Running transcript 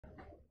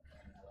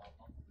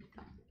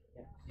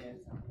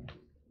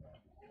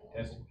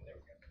Testing. There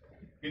we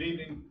go. Good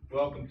evening.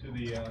 Welcome to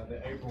the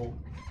April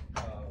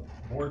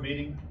board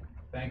meeting.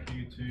 Thank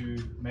you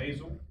to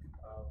Maysville.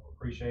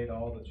 Appreciate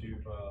all that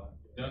you've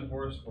done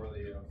for us for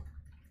the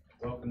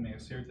welcoming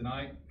us here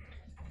tonight.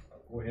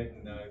 Go ahead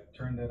and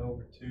turn that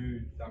over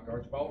to Dr.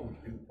 Archibald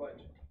to do the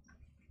pledge.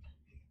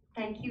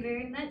 Thank you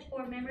very much,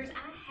 board members.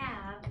 I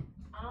have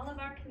all of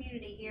our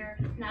community here,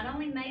 not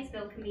only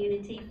Maysville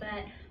community,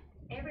 but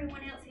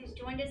everyone else who's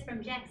joined us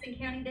from Jackson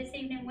County this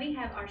evening. We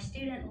have our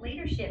student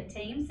leadership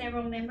team,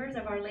 several members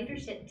of our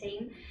leadership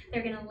team.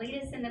 They're going to lead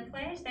us in the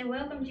pledge. They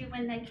welcomed you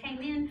when they came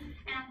in,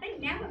 and I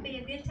think now would be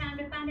a good time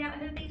to find out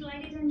who these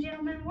ladies and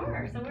gentlemen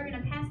were. So we're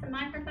going to pass the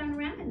microphone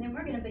around, and then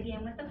we're going to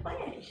begin with the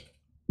pledge.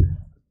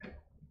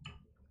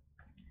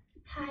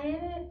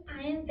 Hi,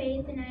 I am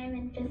Faith, and I am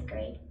in 5th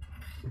grade.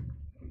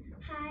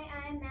 Hi,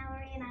 I am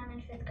Mallory, and I'm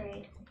in 5th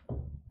grade.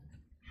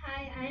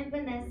 Hi, I am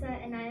Vanessa,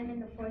 and I am in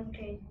the 4th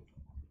grade.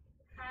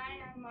 Hi,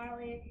 I'm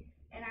Marley,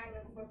 and I'm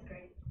in 4th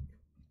grade.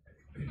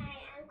 Hi,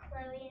 I'm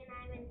Chloe, and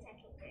I'm in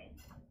 2nd grade.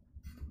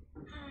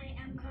 Hi,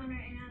 I'm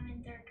Connor, and I'm in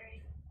 3rd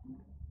grade.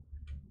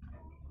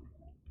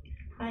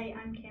 Hi,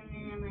 I'm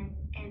Cameron,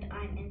 and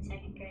I'm in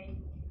 2nd grade.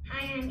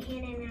 Hi, I'm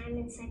Hannah, and I'm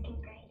in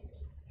 2nd grade.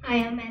 Hi,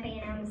 I'm Abby,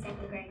 and I'm in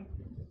 2nd grade.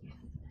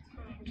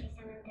 Hi, I'm Jason,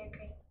 I'm in 3rd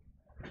grade.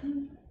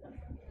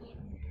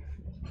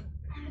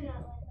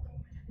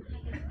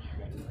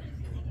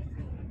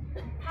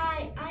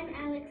 Hi, I'm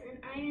Alex, and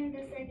I'm in the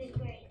 2nd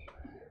grade.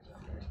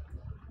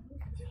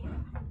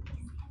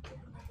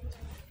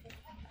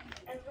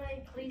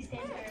 Everybody, please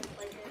stand for our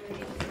pledge of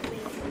allegiance.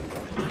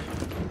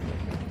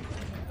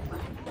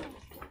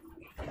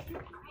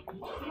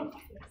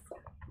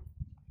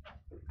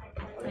 I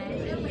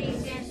pledge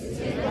allegiance to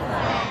the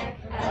flag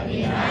of the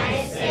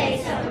United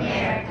States of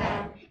America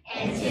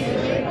and to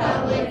the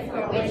republic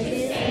for which it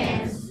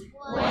stands,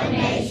 one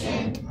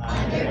nation,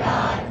 under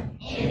God,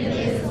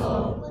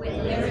 indivisible, with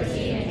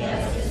liberty and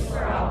justice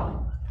for all.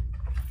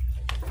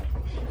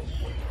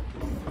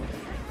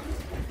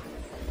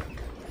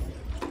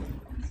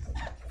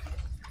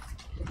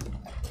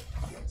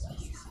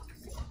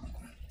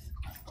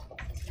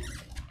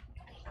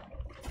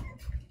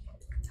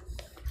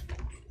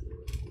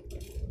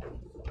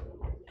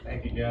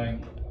 Thank you,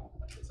 gang.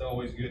 It's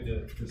always good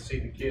to see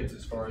the kids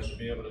as far as to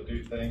be able to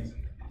do things.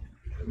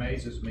 It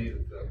amazes me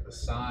that the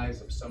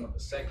size of some of the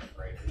 2nd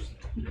graders.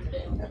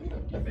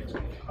 That makes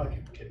me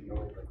getting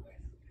older.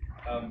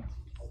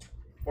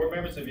 Board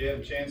members, have you had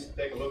a chance to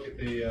take a look at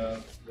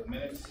the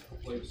minutes?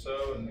 Hopefully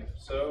so, and if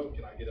so,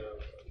 can I get a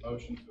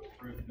motion to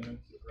approve the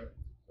minutes?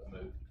 So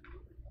moved.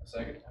 A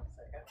second?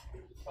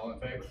 All in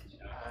favor?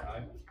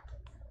 Aye.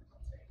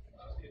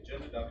 The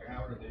agenda, Dr.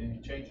 Howard, are there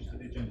any changes to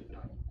the agenda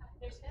tonight?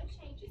 There's no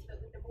changes, but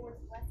with the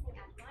board's blessing,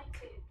 I'd like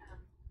to,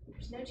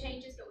 there's no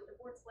changes, but with the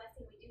board's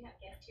blessing, we do have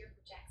guests here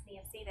from Jackson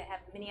EFC that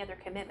have many other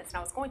commitments, and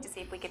I was going to see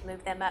if we could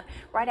move them up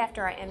right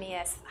after our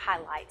MES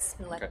highlights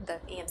and let the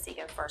EMC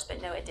go first, but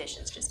no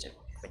additions, just an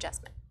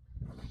adjustment.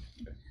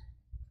 Okay.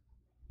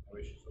 No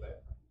issues with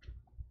that.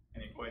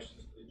 Any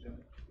questions to the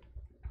agenda?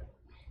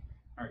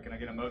 All right, can I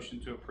get a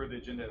motion to approve the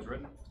agenda as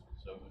written?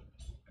 So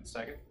moved. And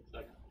second?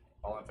 Second.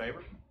 All in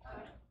favor?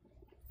 Aye.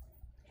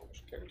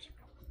 Motion carries.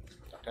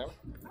 Dr. Howard?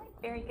 All right,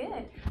 very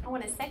good. I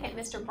want to second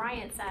Mr.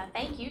 Bryant's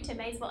thank you to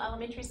Maysville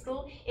Elementary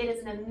School. It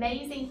is an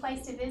amazing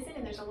place to visit,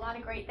 and there's a lot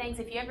of great things.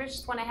 If you ever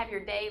just want to have your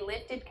day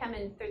lifted, come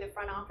in through the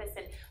front office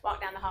and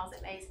walk down the halls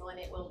at Maysville, and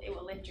it will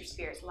lift your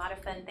spirits. A lot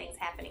of fun things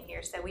happening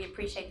here, so we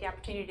appreciate the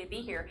opportunity to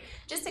be here.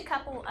 Just a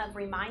couple of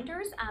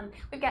reminders.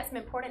 We've got some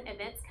important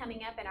events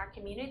coming up in our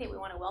community that we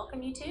want to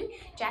welcome you to.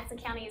 Jackson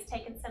County has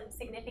taken some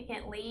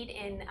significant lead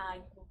in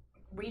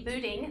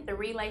rebooting the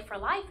Relay for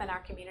Life in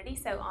our community.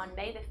 So on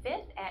May the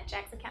 5th at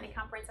Jackson County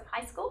Comprehensive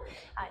High School,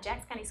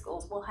 Jackson County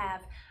Schools will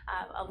have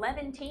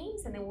 11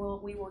 teams, and then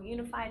we will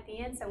unify at the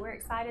end. So we're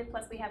excited.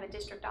 Plus we have a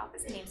district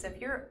office team. So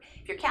if your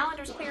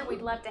calendar's clear,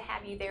 we'd love to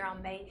have you there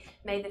on May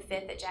the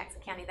 5th at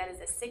Jackson County. That is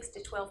a 6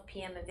 to 12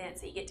 p.m. event,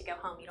 so you get to go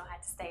home. You don't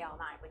have to stay all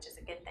night, which is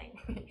a good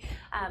thing.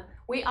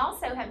 We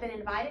also have been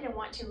invited and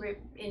want to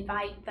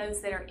invite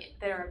those that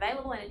are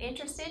available and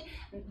interested.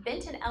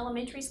 Benton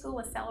Elementary School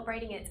is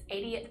celebrating its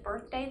 80th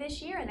birthday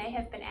this year, and they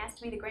have been asked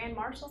to be the Grand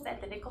Marshals at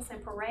the Nicholson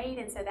Parade,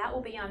 and so that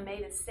will be on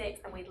May the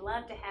 6th, and we'd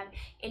love to have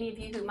any of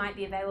you who might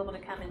be available to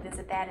come and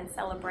visit that and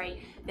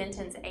celebrate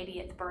Benton's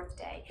 80th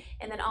birthday.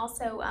 And then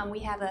also we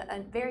have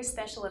a very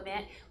special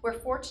event. We're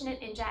fortunate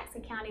in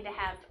Jackson County to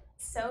have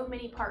so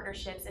many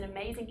partnerships and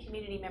amazing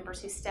community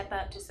members who step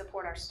up to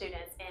support our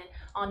students. And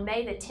on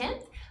May the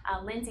 10th,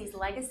 Lindsay's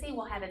Legacy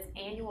will have its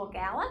annual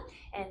gala,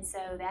 and so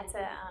that's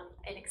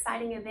an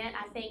exciting event.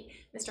 I think,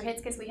 Mr.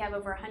 Hitzkes, we have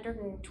over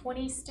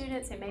 120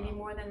 students, and maybe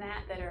more than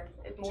that are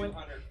more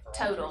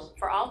total.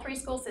 For all three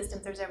school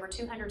systems, there's over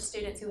 200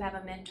 students who have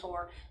a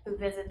mentor who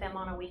visit them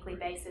on a weekly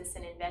basis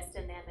and invest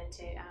in them and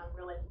to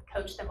really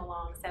coach them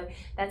along. So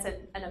that's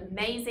an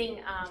amazing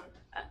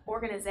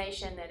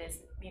organization that is,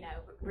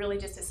 really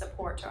just a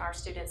support to our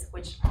students,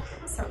 which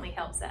certainly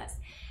helps us.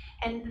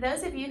 And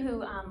those of you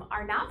who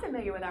are not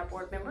familiar with our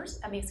board members,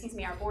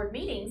 our board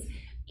meetings,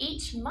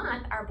 Each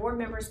month, our board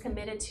members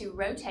committed to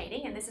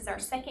rotating, and this is our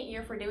second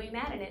year for doing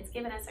that, and it's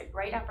given us a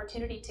great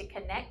opportunity to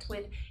connect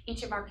with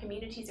each of our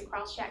communities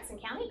across Jackson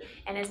County.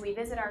 And as we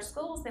visit our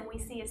schools, then we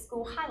see a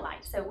school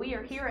highlight. So we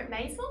are here at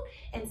Maysville,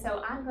 and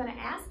so I'm going to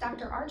ask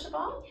Dr.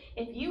 Archibald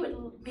if you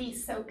would be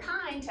so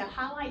kind to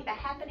highlight the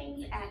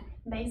happenings at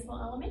Maysville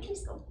Elementary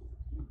School.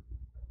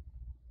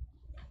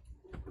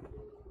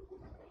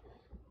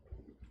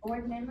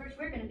 Board members,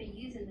 we're going to be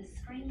using the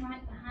screen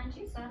right behind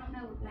you, so I don't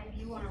know, maybe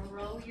you want to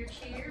roll your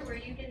chair where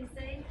you can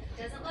see.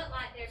 Doesn't look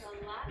like there's a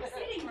lot of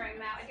sitting room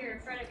out here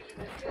in front of you,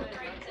 but feel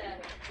free to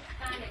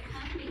find a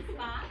comfy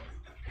spot.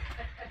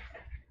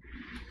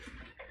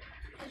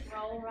 Just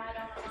roll right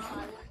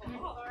on.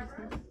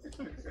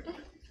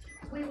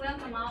 We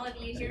welcome all of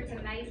you here to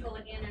Maysville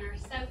again and are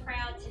so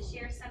proud to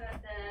share some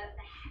of the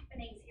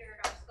happenings here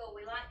at our school.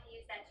 We like to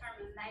use that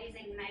term,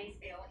 amazing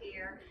Maysville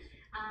here.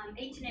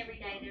 Each and every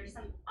day there's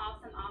some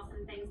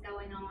awesome things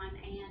going on,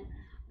 and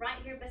right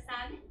here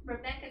beside me,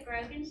 Rebecca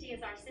Grogan, she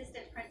is our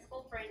assistant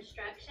principal for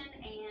instruction,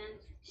 and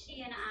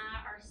she and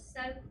I are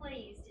so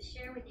pleased to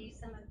share with you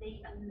some of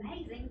the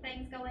amazing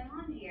things going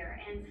on here.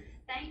 And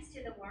thanks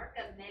to the work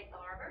of Meg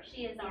Barber,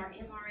 she is our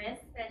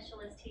MRS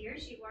specialist here.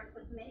 She worked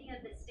with many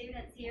of the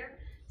students here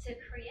to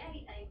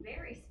create a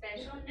very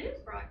special news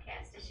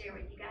broadcast to share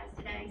with you guys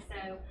today.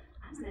 So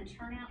I'm going to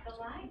turn out the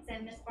lights,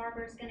 and Miss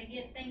Barber is going to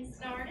get things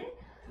started.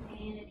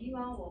 And if you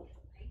all will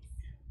face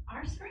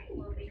our screen,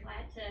 we'll be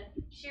glad to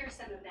share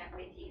some of that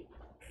with you.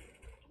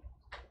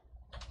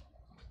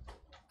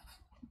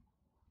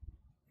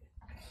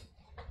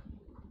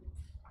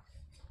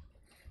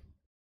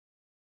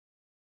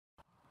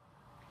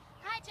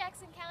 Hi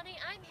Jackson County,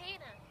 I'm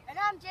Hannah. And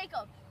I'm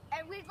Jacob,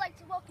 and we'd like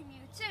to welcome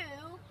you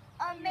to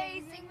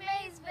Amazing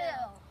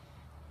Maysville.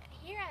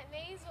 Here at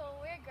Maysville,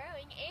 we're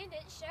growing and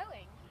it's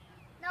showing.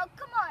 Now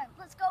come on,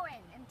 let's go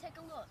in and take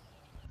a look.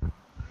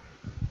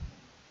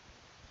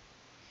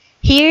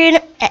 Here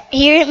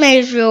at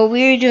Maysville,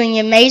 we are doing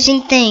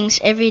amazing things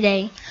every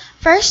day.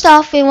 First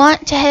off, we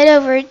want to head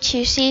over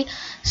to see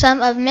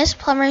some of Miss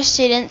Plummer's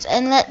students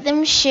and let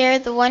them share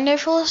the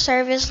wonderful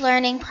service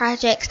learning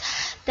projects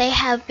they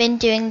have been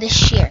doing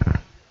this year.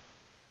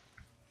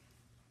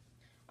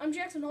 I'm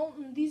Jackson Holt,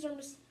 and these are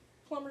Miss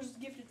Plummer's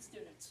gifted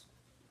students.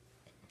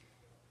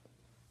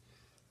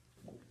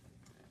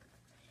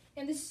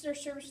 And this is our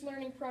service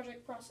learning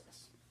project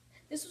process.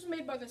 This was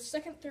made by the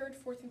 2nd, 3rd,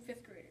 4th, and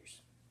 5th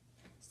graders.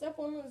 Step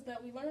 1 was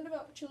that we learned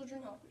about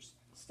children helpers.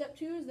 Step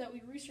 2 is that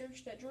we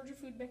researched at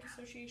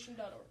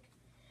GeorgiaFoodBankAssociation.org.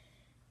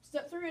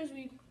 Step 3 is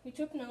we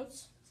took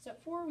notes.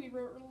 Step 4, we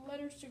wrote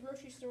letters to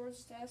grocery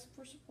stores to ask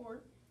for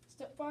support.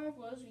 Step 5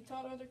 was we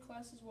taught other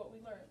classes what we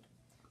learned.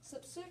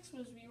 Step 6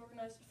 was we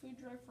organized a food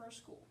drive for our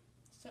school.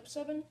 Step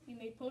 7, we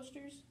made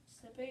posters.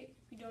 Step 8,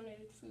 we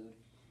donated food.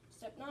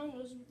 Step 9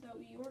 was that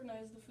we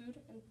organized the food.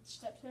 And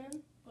Step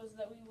 10 was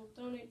that we will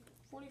donate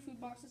 40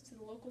 food boxes to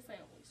the local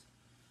families.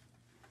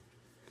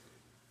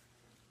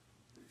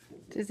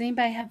 Does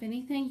anybody have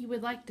anything you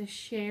would like to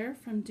share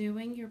from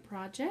doing your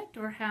project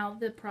or how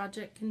the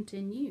project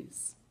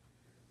continues?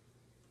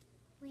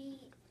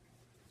 We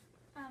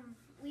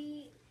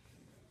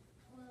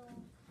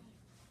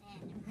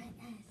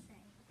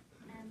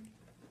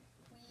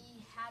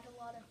had a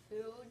lot of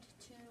food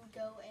to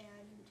go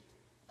and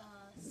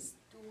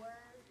store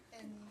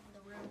in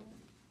the room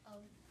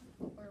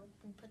where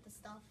we put the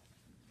stuff.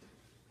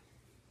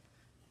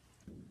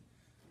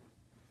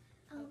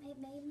 it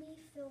made me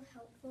feel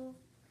helpful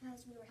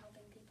because we were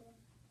helping people.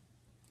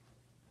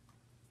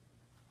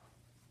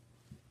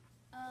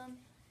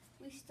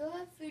 We still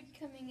have food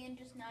coming in,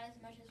 just not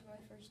as much as when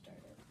we first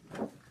started.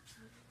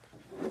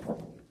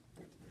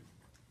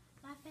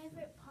 My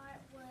favorite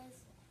part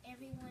was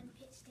everyone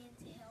pitched in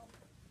to help.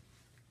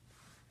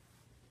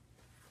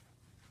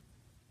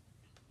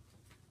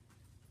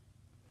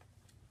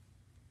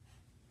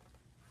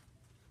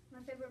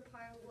 My favorite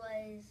part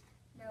was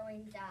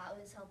knowing that I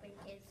was helping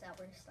kids that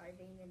were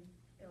starving and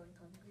going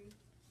hungry.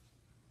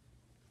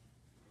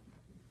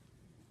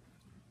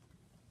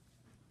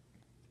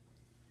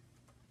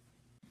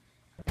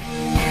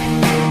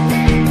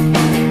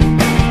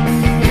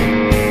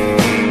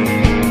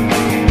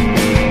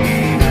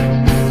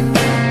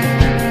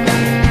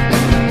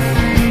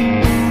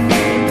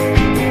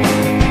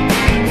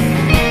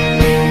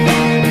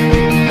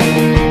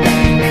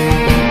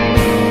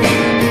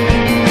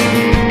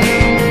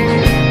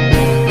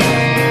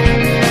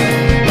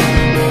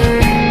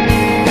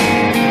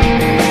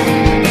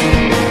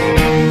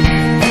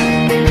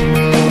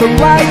 The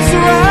lights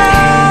are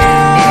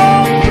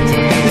out,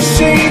 the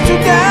shades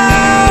are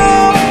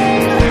down.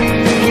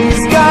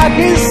 He's got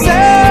his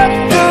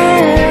scepter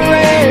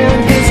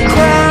and his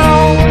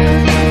crown.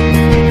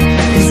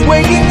 He's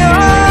waking up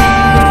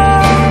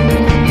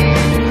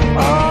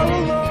all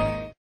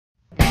alone.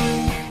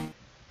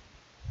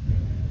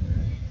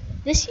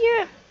 This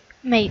year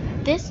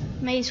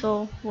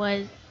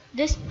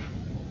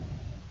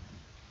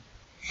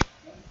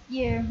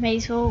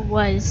Maysville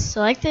was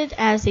selected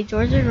as the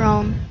Georgia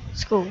Rome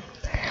School.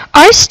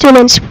 Our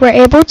students were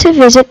able to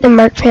visit the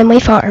Merck family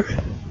farm.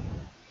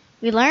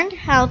 We learned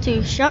how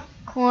to shuck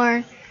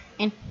corn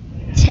and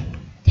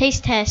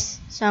taste test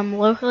some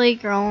locally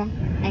grown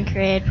and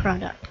created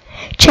product.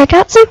 Check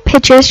out some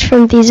pictures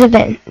from these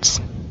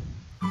events.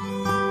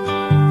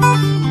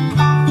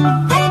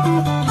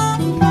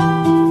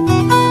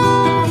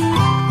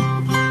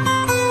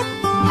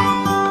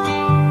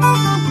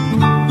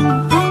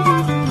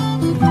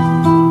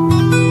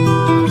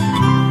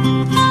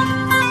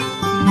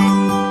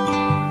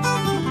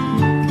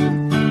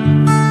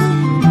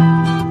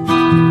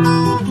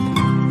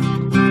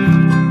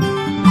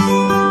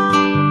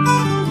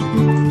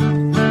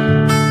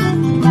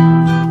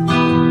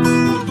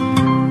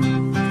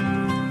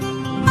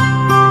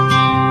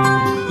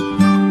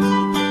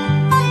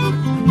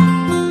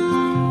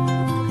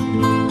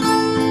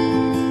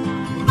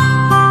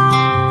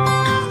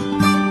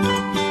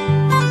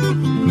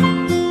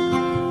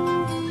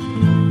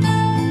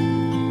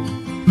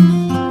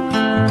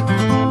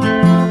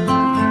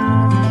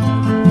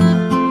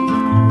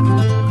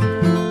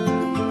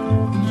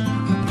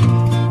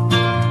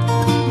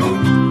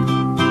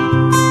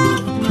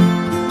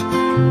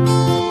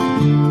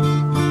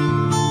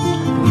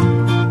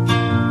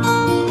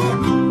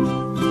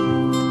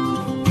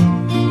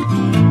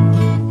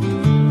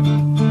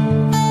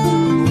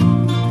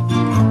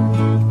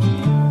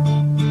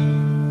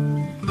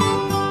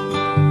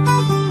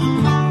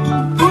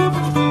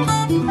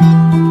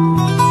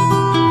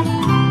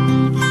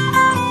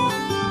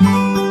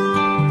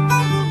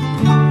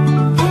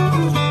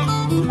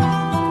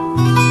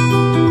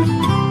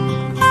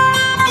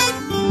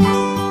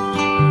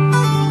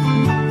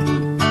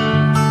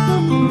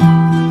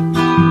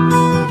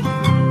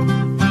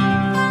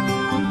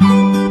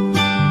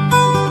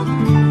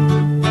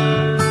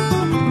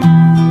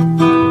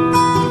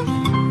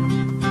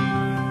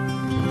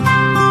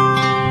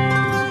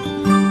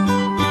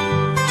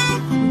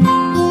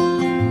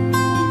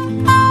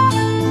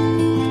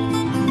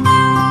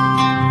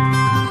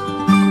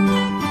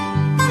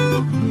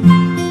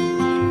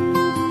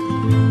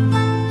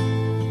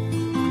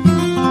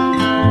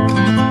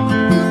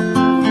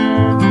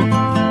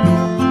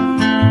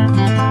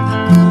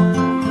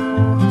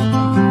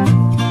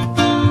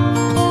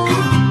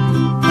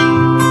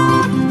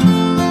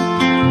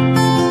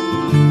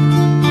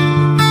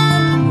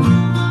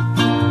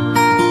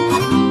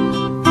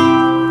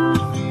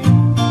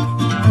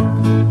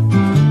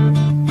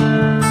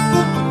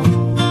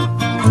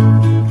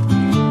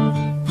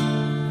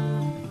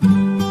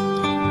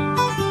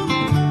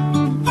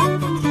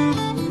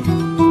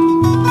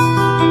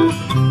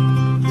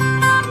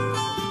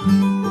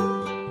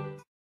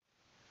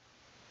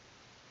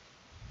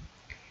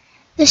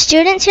 The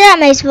students here at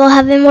Maysville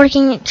have been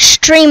working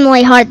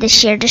extremely hard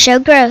this year to show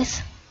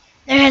growth.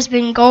 There has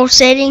been goal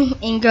setting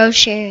and goal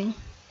sharing.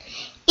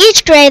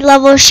 Each grade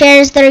level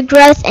shares their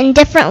growth in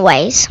different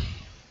ways.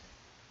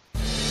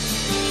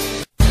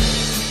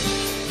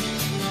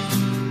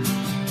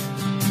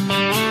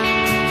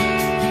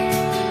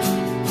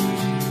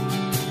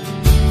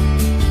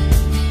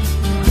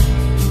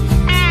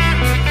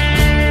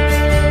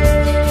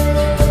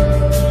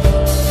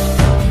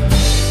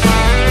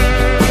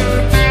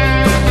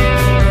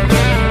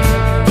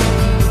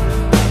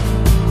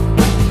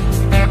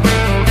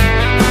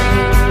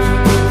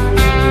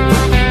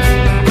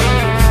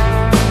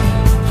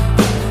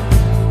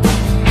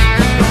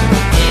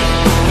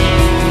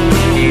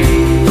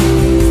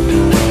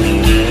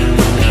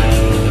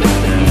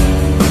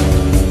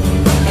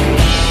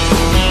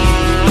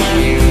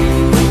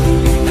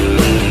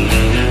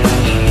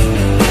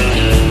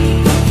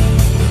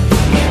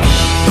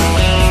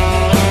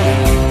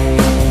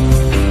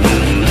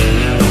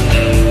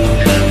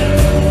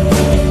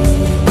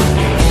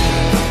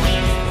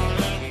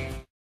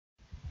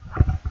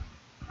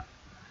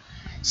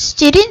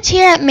 Students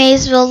here at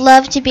Maysville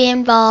love to be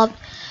involved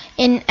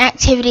in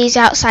activities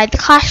outside the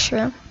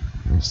classroom.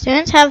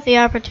 Students have the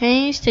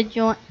opportunities to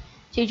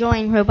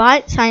join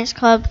Robotics Science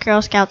Club,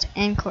 Girl Scouts,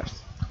 and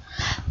course.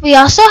 We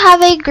also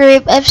have a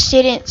group of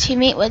students who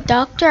meet with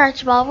Dr.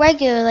 Archibald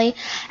regularly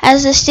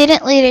as the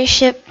student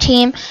leadership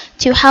team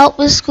to help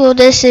with school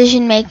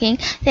decision making.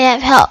 They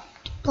have helped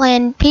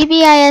plan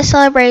PBIS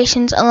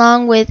celebrations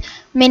along with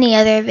many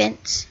other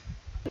events.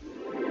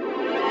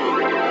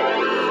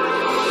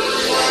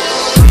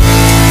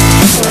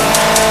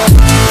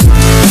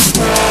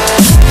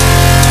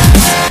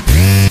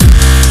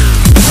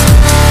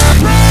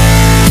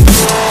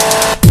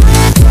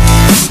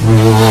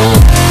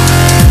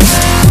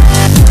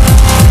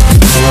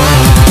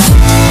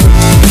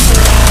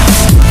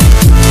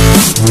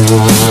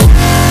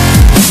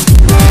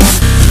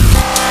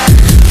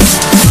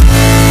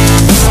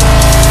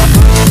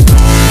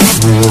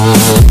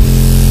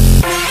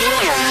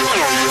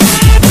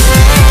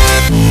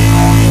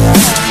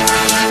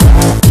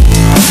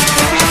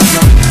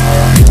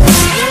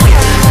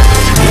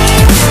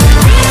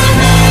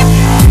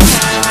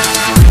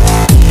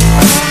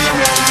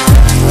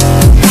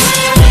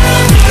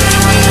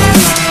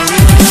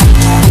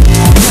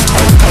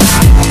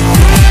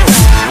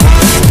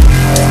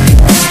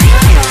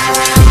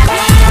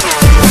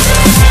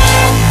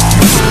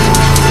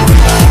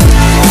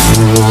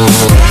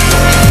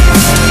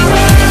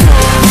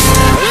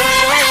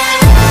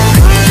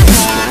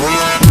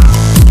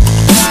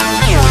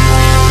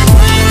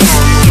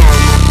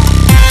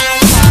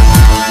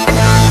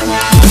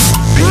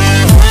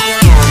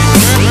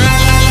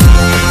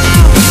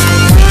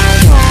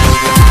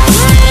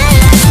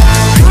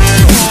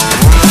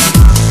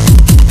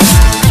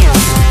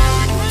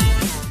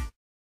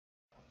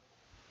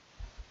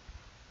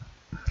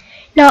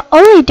 Not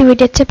only do we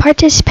get to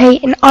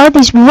participate in all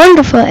these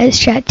wonderful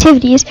extra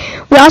activities,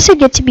 we also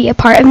get to be a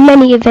part of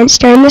many events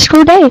during the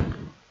school day.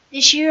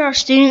 This year, our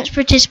students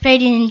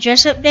participated in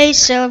dress-up days,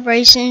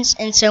 celebrations,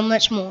 and so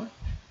much more.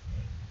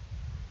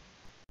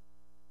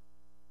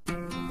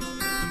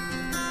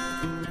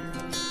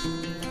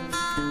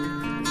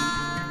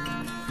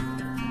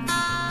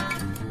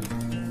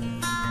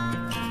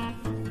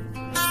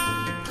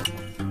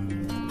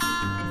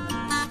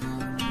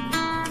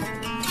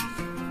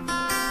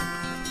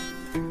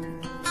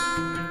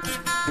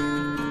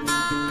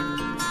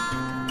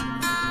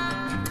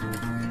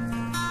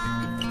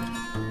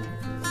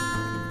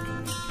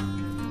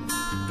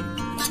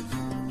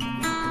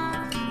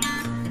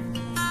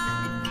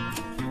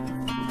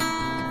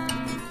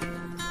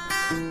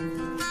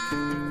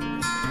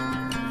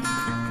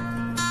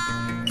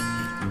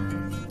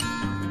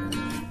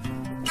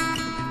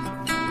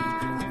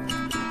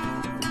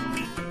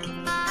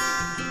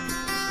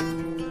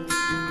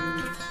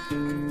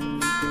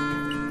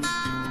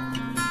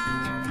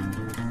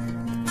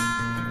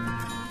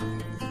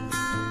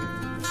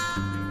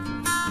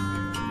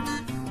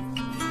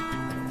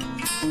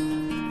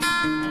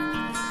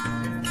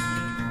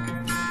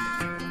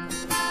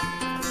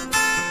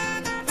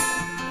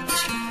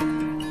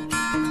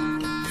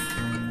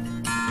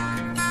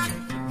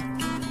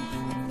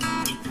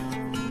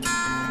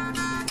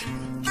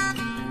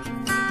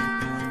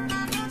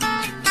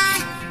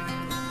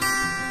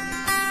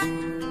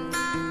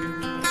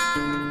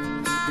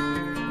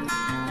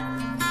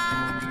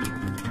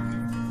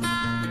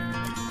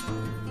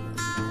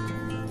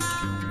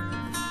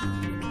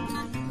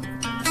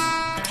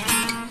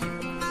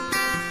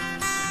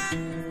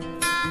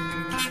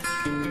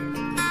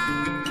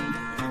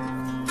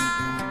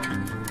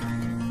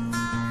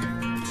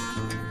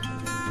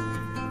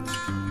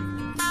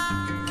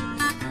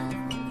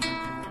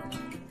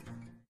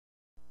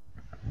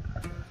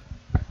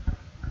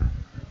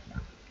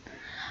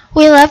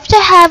 We love to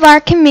have our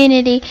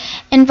community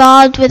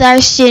involved with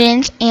our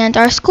students and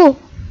our school.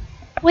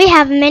 We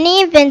have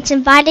many events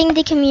inviting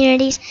the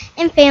communities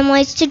and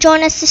families to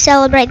join us to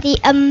celebrate the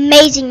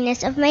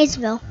amazingness of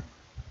Maysville.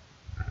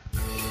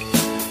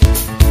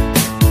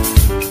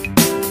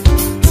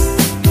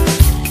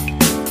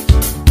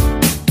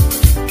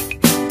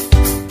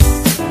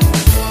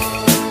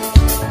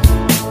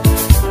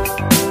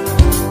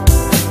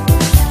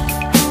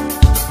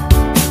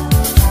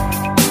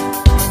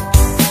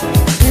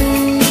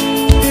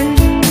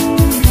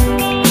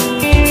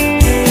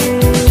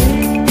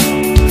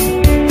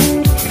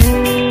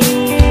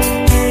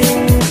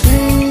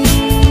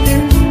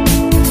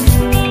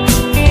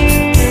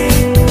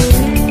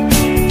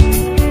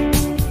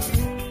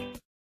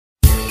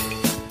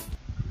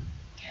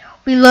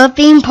 We love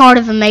being part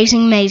of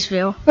Amazing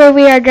Maysville, where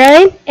we are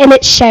growing and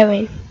it's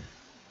showing.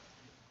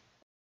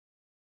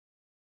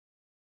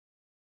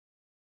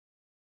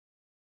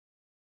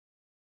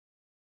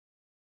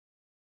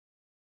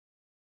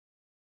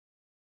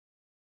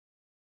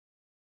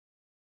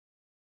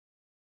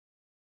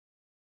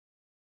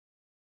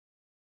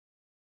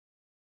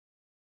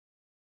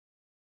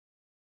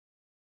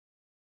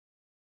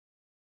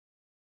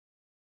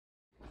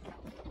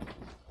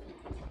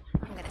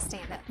 I'm going to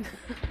stand up.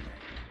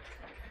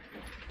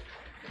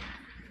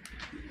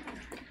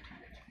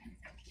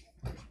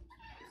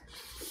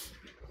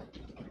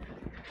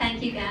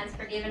 Thank you guys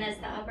for giving us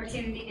the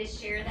opportunity to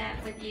share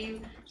that with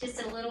you.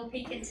 Just a little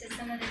peek into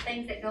some of the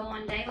things that go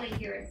on daily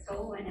here at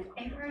school. And if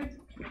ever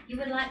you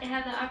would like to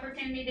have the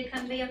opportunity to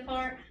come be a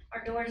part,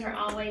 our doors are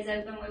always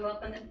open. We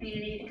welcome the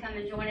community to come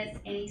and join us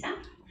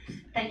anytime.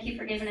 Thank you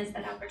for giving us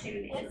that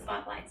opportunity to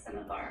spotlight some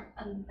of our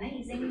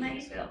amazing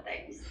Maysville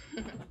things.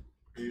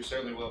 You're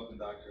certainly welcome,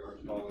 Dr.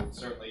 Archibald. It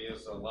certainly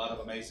is a lot of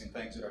amazing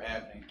things that are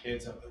happening.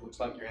 Kids, it looks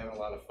like you're having a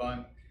lot of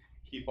fun.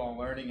 Keep on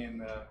learning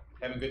and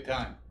having a good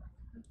time.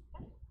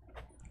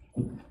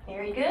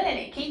 Very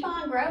good. Keep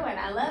on growing.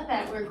 I love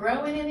that. We're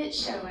growing and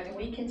it's showing, and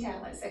we can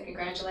tell it. So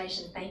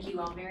congratulations. Thank you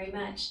all very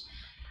much.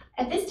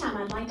 At this time,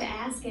 I'd like to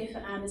ask if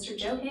Mr.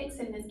 Joe Hicks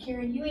and Ms.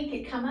 Karen Ewing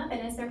could come up, and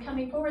as they're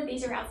coming forward,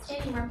 these are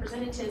outstanding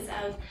representatives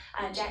of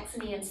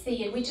Jackson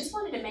EMC, and we just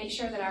wanted to make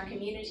sure that our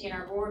community and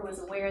our board was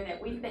aware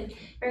that we've been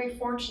very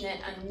fortunate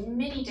on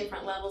many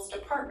different levels to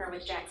partner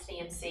with Jackson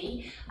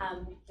EMC.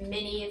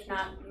 Many, if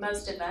not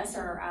most of us,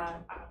 are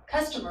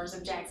customers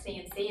of Jackson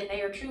EMC, and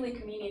they are truly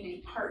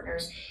community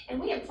partners. And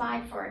we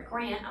applied for a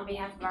grant on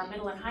behalf of our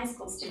middle and high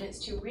school students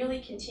to really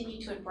continue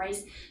to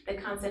embrace the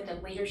concept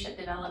of leadership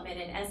development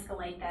and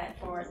escalate that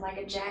for like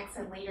a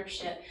Jackson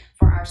leadership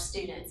for our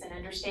students, and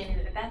understanding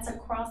that that's a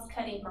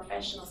cross-cutting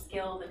professional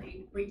skill that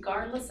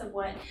regardless of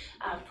what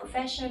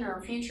profession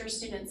or future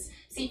students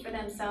see for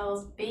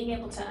themselves, being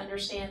able to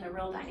understand the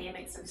real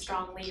dynamics of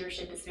strong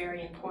leadership is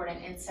very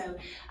important. And so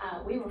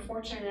we were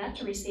fortunate enough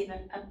to receive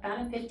about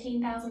a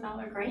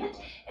 $15,000 grant grant,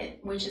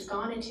 which has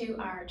gone into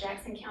our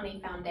Jackson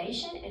County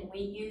Foundation, and we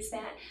use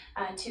that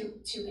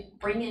to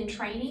bring in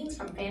trainings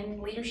from Family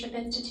Leadership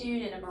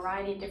Institute and a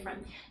variety of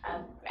different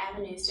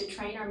avenues to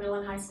train our middle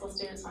and high school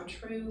students on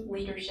true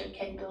leadership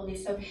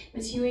capabilities. So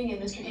Ms. Ewing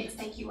and Mr. Hicks,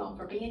 thank you all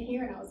for being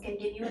here, and I was going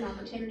to give you an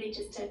opportunity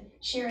just to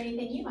share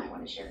anything you might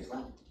want to share as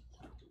well.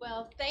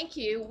 Well, thank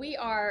you. We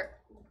are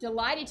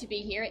delighted to be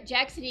here at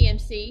Jackson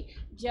EMC.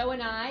 Joe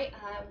and I,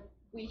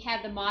 we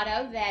have the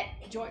motto that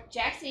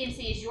Jackson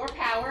EMC is your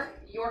power,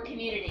 your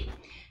community.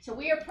 So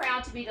we are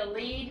proud to be the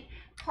lead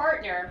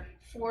partner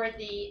for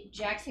the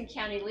Jackson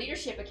County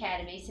Leadership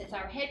Academy, since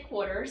our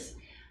headquarters,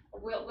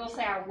 we'll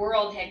say our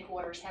world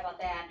headquarters, how about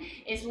that,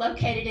 is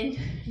located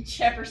in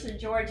Jefferson,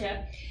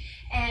 Georgia.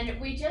 And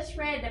we just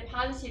read the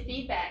positive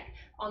feedback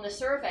on the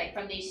survey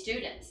from these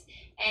students.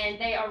 And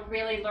they are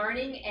really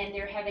learning, and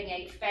they're having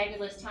a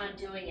fabulous time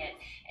doing it.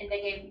 And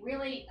they gave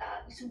really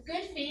some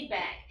good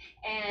feedback.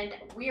 And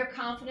we are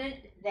confident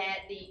that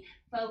the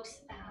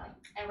folks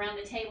around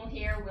the table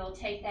here will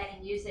take that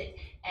and use it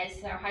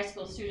as our high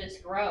school students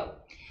grow.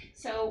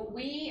 So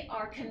we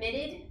are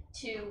committed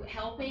to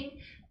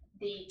helping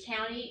the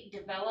county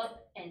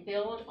develop and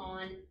build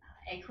on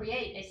and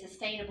create a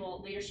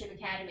sustainable leadership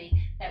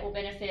academy that will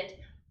benefit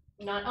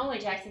not only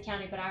Jackson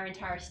County, but our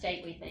entire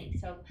state, we think.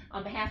 So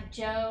on behalf of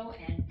Joe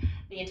and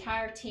the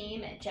entire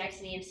team at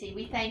Jackson EMC,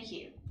 we thank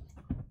you.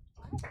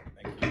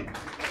 Thank you.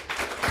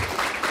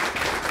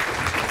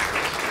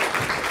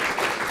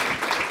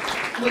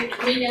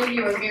 We know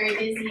you are very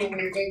busy, and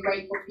we're very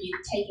grateful for you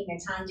taking the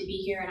time to be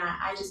here, and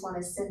I just want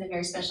to send a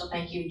very special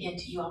thank you again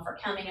to you all for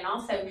coming, and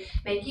also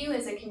make you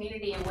as a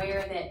community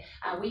aware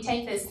that we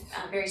take this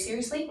very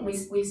seriously, and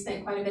we've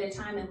spent quite a bit of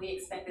time, and we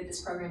expect that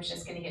this program is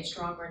just going to get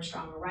stronger and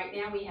stronger. Right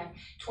now we have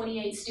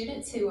 28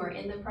 students who are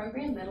in the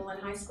program, middle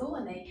and high school,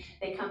 and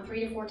they come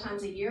 3 to 4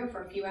 times a year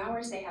for a few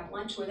hours. They have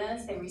lunch with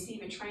us. They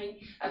receive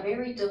a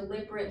very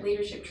deliberate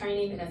leadership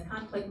training that has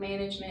conflict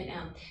management,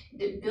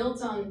 that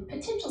builds on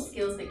potential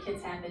skills that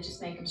kids have that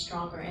just make them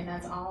stronger, and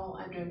that's all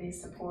under the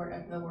support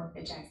of the work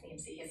that Jackson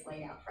EMC has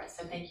laid out for us.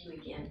 So thank you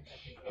again.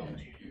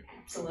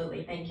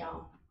 Absolutely, thank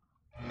y'all.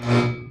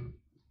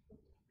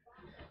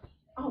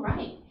 All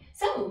right,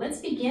 so let's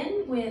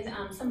begin with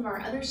some of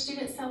our other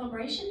student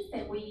celebrations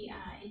that we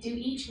do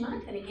each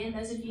month. And again,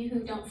 those of you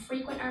who don't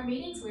frequent our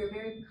meetings, we're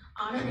very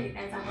honored,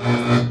 as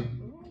I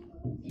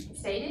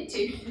stated,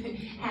 to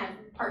have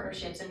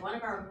partnerships, and one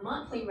of our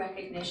monthly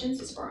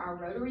recognitions is for our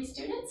Rotary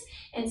students.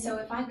 And so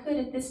if I could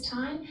at this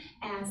time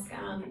ask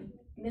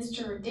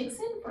Mr.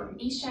 Dixon from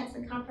East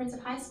Jackson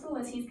Comprehensive High School,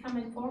 as he's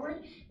coming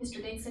forward.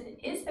 Mr. Dixon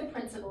is the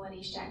principal at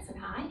East Jackson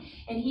High,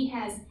 and he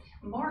has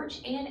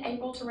March and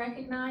April to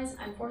recognize.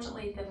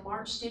 Unfortunately, the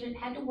March student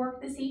had to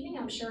work this evening.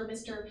 I'm sure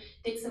Mr.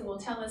 Dixon will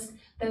tell us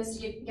those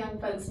young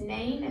folks'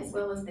 name as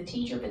well as the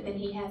teacher, but then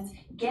he has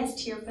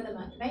guests here for the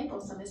month of April.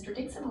 So Mr.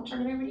 Dixon, I'll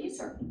turn it over to you,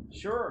 sir.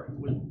 Sure.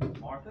 With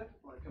Martha,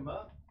 want to come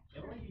up?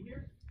 Emily, you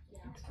here? Yeah.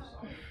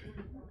 There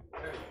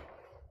you go.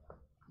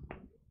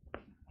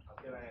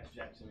 I'm going to ask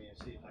Jackson and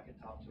see if I can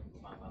talk to him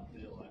about my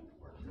bill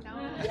afterwards.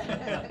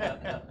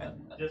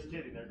 No. Just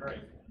kidding, they're great.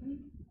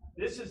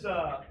 This is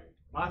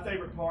my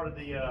favorite part of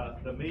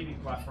the meeting,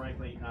 quite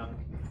frankly.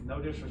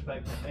 No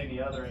disrespect to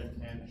any other,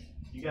 and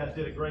you guys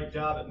did a great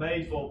job at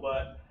Maysville,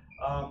 but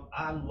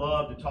I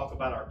love to talk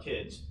about our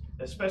kids,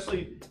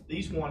 especially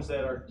these ones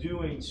that are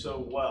doing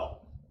so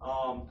well.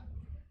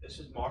 This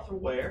is Martha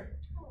Ware,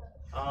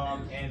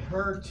 and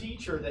her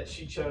teacher that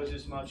she chose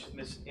is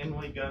Miss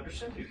Emily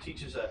Gunderson, who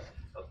teaches a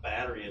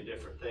battery of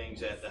different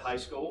things at the high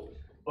school.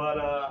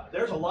 But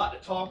there's a lot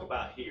to talk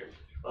about here.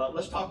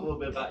 Let's talk a little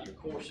bit about your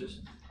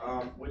courses,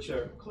 which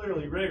are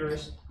clearly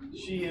rigorous.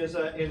 She is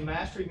in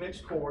Mastery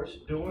Mixed course,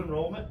 dual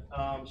enrollment.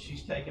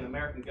 She's taken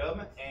American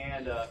Government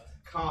and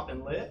Comp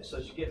and Lit,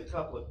 so she's getting a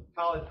couple of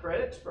college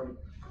credits from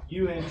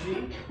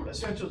UNG,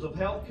 Essentials of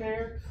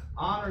Healthcare,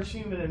 Honors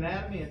Human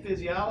Anatomy and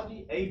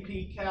Physiology,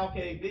 AP Calc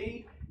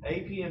AB,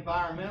 AP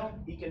Environmental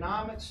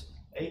Economics,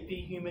 AP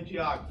Human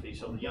Geography.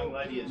 So the young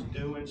lady is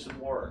doing some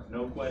work,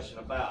 no question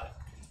about it.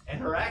 And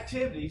her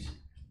activities,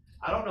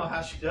 I don't know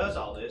how she does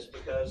all this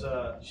because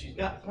she's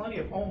got plenty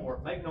of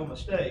homework, make no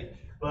mistake,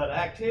 but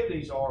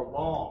activities are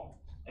long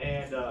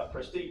and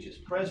prestigious.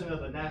 President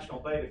of the National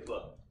Beta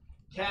Club,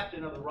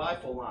 captain of the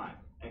rifle line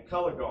and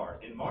color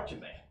guard in marching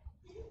band,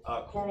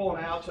 choral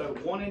and alto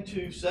 1 and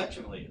 2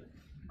 section leader,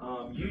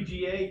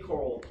 UGA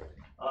choral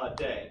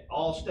day,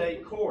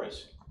 all-state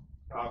chorus,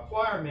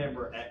 choir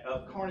member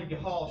of Carnegie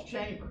Hall's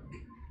chamber,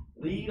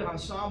 lead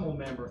ensemble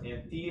member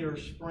in Theater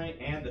Spring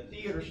and the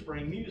Theater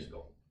Spring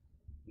musical,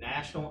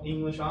 National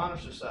English Honor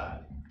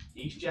Society,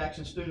 East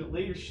Jackson Student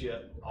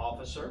Leadership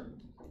Officer,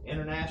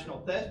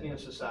 International Thespian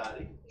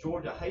Society,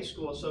 Georgia High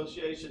School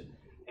Association,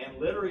 and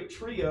Literary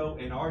Trio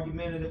in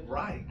Argumentative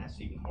Writing. That's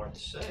even hard to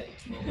say.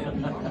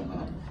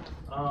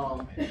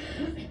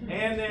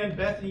 And then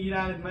Bethany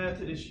United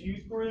Methodist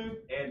Youth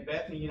Group and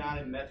Bethany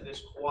United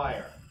Methodist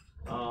Choir.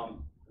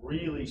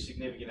 Really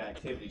significant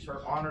activities.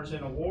 Her honors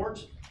and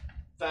awards: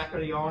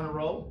 faculty honor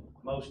roll,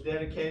 most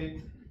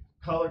dedicated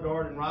color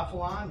guard and rifle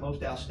line,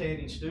 most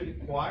outstanding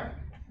student choir,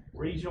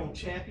 regional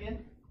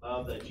champion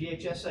of the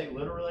GHSA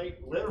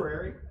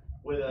literary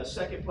with a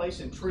second place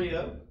in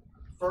trio,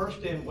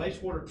 first in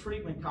wastewater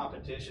treatment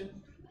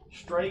competition,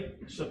 straight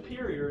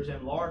superiors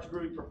in large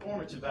group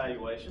performance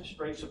evaluation,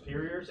 straight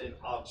superiors in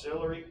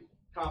auxiliary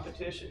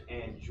competition,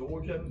 and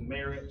Georgia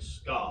Merit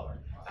Scholar.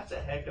 That's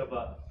a heck of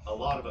a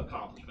lot of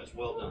accomplishments.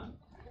 Well done.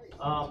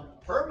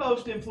 Her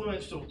most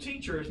influential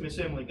teacher is Miss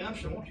Emily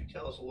Gumston. Won't you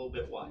tell us a little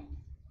bit why?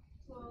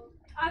 Well,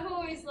 I've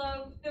always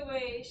loved the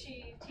way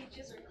she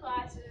teaches her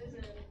classes,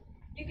 and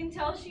you can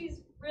tell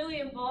she's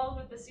really involved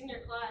with the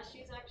senior class.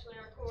 She's actually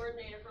our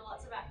coordinator for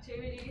lots of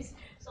activities.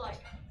 So like,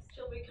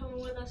 she'll be coming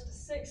with us to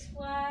Six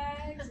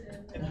Flags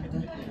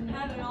and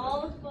having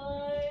all the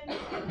fun.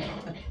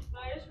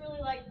 But I just really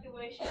like the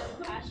way she has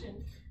a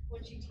passion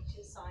when she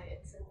teaches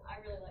science, and I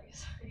really like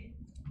science.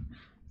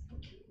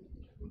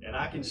 And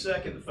I can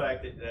second the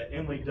fact that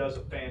Emily does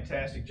a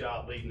fantastic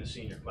job leading the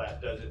senior class,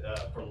 does it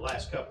for the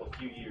last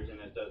few years, and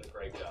it does a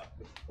great job.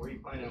 Where are you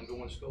planning on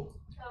going to school?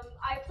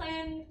 I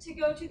plan to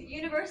go to the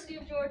University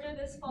of Georgia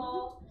this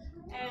fall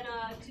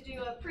and to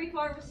do a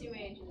pre-pharmacy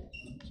major.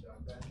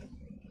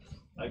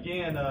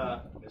 Again,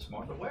 Miss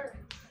Martha Ware.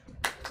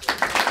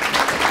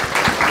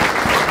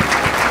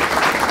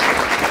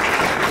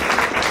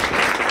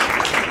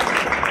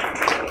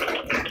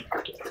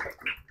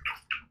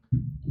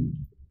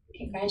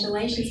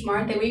 Congratulations,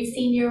 Martha. We've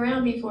seen you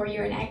around before.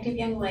 You're an active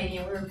young lady,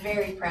 and we're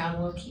very proud.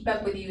 We'll keep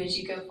up with you as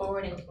you go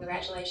forward, and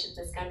congratulations,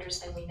 Ms.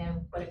 Gunderson. We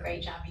know what a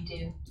great job you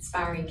do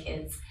inspiring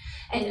kids.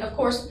 And of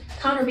course,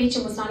 Connor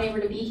Beecham was not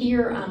able to be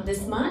here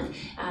this month,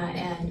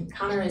 and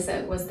Connor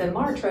was the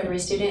March Rotary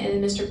student,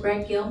 and then Mr.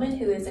 Greg Gilman,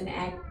 who is an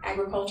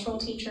agricultural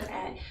teacher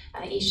at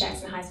East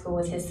Jackson High School,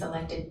 was his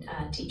selected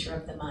teacher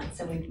of the month.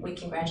 So we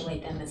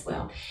congratulate them as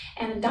well.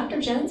 And Dr.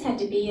 Jones had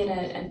to be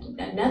at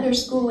another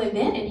school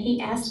event, and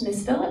he asked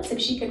Ms. Phillips if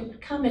she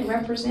could come and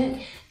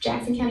represent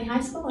Jackson County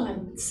High School, and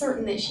I'm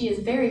certain that she is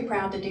very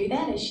proud to do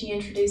that as she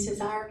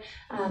introduces our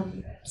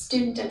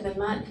Student of the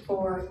Month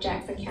for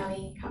Jackson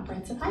County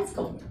Comprehensive High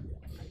School.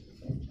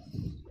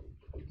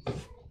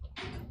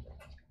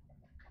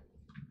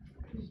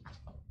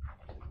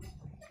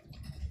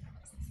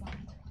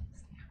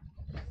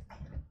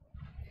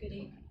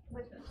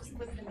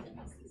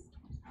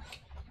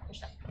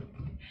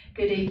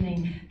 Good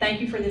evening.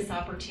 Thank you for this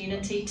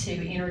opportunity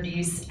to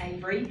introduce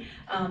Avery.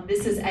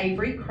 This is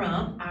Avery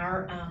Crump,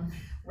 our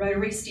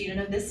Rotary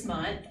Student of this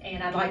month,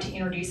 and I'd like to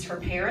introduce her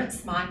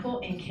parents, Michael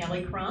and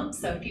Kelly Crump.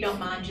 So if you don't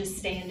mind just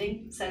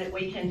standing so that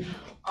we can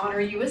honor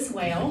you as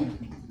well.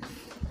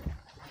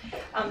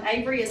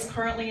 Avery is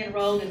currently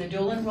enrolled in the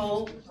dual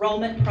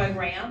enrollment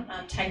program,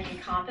 taking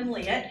Comp and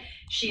Lit.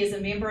 She is a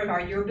member of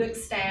our yearbook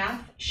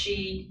staff.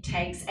 She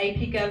takes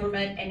AP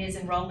Government and is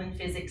enrolled in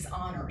Physics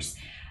Honors.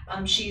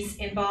 She's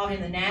involved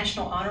in the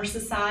National Honor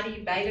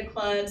Society, Beta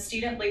Club,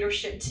 Student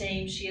Leadership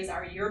Team. She is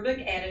our yearbook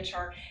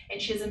editor, and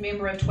she is a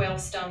member of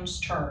 12 Stones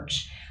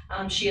Church.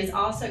 She is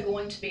also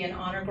going to be an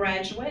honor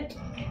graduate,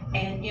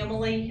 and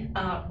Emily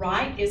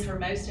Wright is her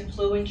most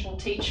influential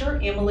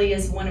teacher. Emily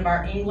is one of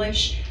our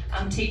English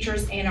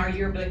teachers and our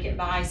yearbook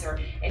advisor.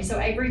 And so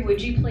Avery, would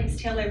you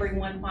please tell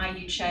everyone why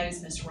you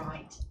chose Ms.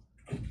 Wright?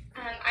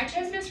 I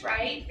chose Ms.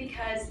 Wright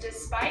because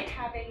despite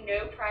having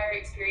no prior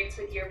experience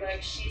with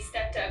yearbooks, she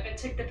stepped up and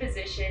took the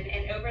position,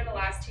 and over the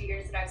last 2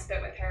 years that I've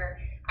spent with her,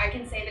 I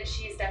can say that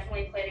she's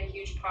definitely played a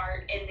huge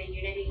part in the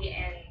unity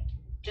and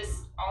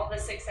just all the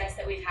success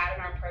that we've had in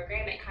our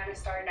program. It kind of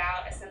started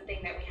out as something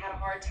that we had a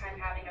hard time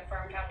having a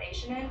firm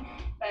foundation in,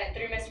 but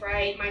through Ms.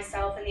 Wright,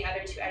 myself and the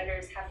other two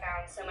editors have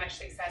found so much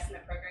success in the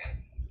program,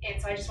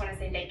 and so I just want to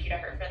say thank you to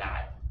her for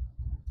that.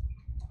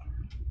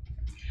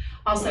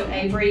 Also,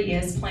 Avery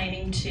is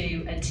planning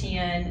to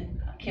attend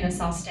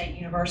Kennesaw State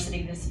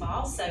University this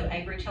fall. So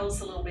Avery, tell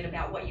us a little bit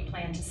about what you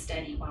plan to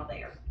study while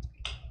there.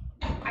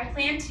 I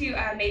plan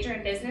to major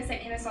in business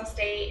at Kennesaw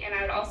State, and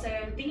I would also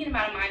thinking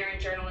about a minor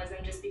in journalism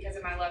just because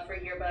of my love for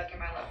yearbook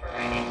and my love for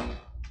writing.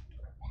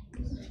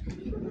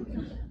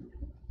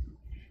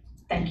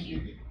 Thank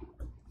you.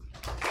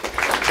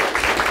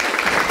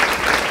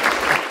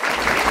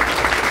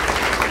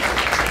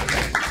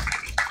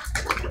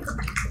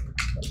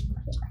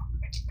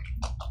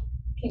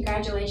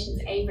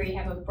 Congratulations, Avery. You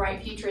have a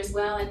bright future as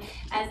well. And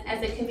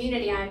as a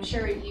community, I'm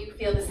sure you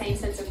feel the same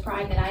sense of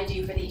pride that I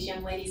do for these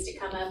young ladies to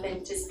come up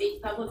and to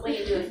speak publicly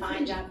and do a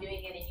fine job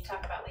doing it. And you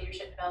talk about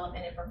leadership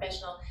development and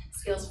professional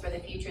skills for the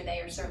future. They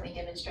are certainly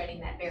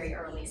demonstrating that very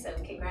early. So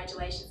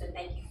congratulations and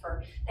thank you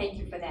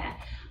for that.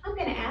 I'm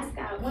going to ask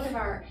one of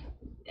our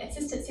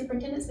Assistant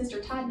Superintendents,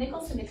 Mr. Todd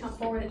Nicholson, to come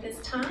forward at this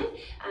time.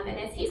 And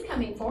as he's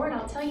coming forward,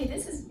 I'll tell you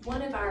this is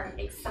one of our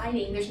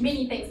exciting, there's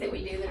many things that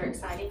we do that are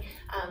exciting,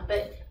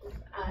 but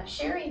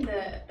sharing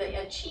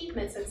the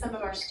achievements of some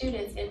of our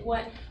students in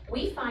what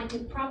we find to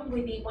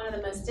probably be one of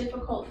the most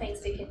difficult things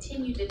to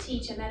continue to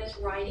teach, and that is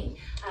writing.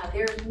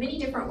 There are many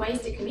different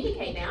ways to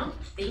communicate now.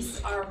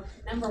 These are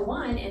number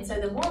one, and so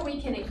the more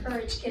we can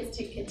encourage kids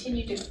to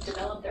continue to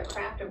develop their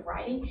craft of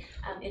writing,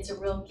 it's a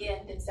real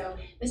gift. And so,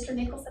 Mr.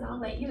 Nicholson, I'll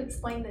let you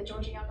explain the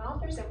Georgia Young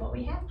Authors and what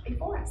we have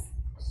before us.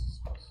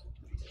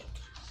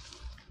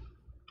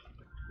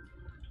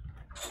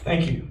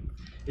 Thank you.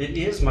 It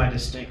is my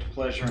distinct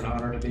pleasure and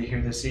honor to be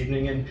here this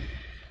evening, and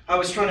I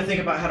was trying to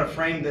think about how to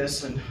frame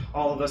this, and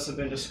all of us have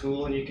been to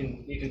school, and you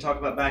can talk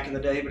about back in the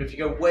day, but if you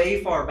go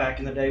way far back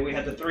in the day, we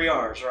had the 3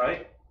 R's,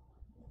 right?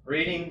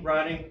 Reading,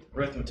 writing,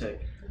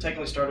 arithmetic.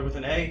 Technically started with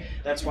an A.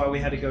 That's why we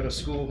had to go to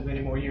school many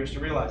more years to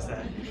realize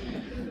that.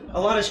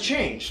 A lot has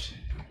changed.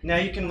 Now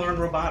you can learn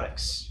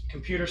robotics,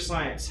 computer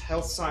science,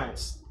 health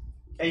science,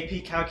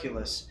 AP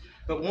calculus.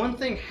 But one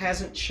thing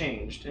hasn't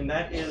changed, and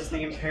that is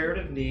the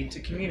imperative need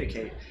to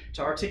communicate,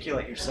 to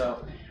articulate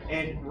yourself.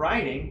 And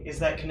writing is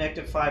that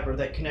connective fiber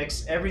that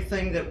connects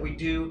everything that we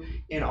do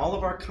in all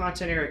of our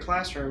content area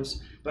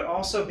classrooms, but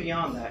also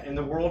beyond that, in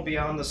the world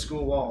beyond the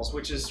school walls,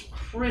 which is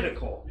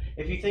critical.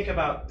 If you think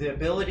about the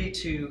ability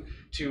to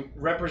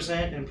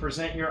represent and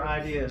present your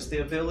ideas,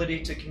 the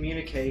ability to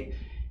communicate,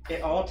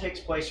 it all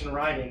takes place in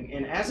writing.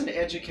 And as an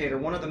educator,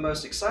 one of the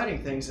most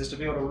exciting things is to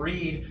be able to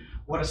read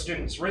what a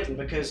student's written,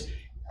 because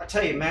I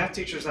tell you, math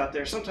teachers out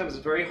there, sometimes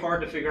it's very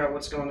hard to figure out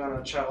what's going on in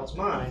a child's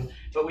mind,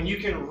 but when you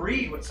can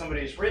read what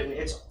somebody's written,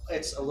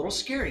 it's a little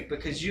scary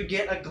because you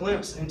get a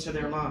glimpse into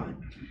their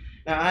mind.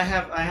 Now, I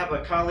have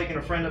a colleague and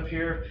a friend up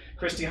here,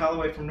 Christy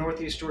Holloway from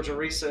Northeast Georgia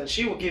RESA, and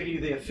she will give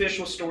you the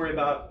official story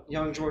about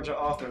Young Georgia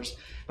Authors.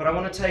 But I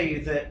want to tell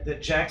you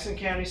that Jackson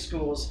County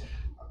Schools,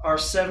 our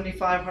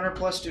 7,500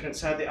 plus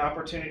students had the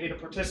opportunity to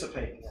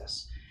participate in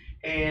this.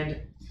 And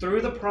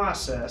through the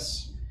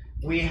process,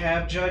 we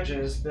have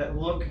judges that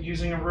look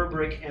using a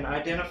rubric and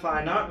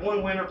identify not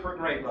one winner per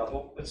grade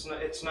level.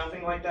 It's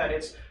nothing like that.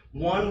 It's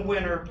one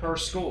winner per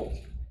school.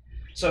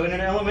 So in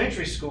an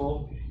elementary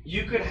school,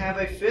 you could have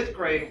a 5th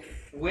grade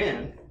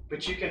win,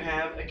 but you can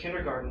have a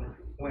kindergarten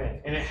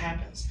win, and it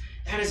happens.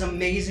 That is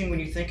amazing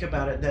when you think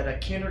about it, that a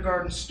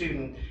kindergarten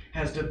student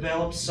has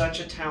developed such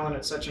a talent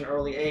at such an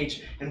early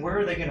age, and where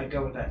are they going to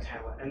go with that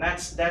talent? And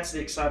that's the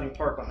exciting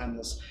part behind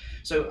this.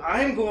 So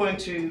I'm going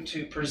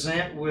to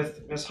present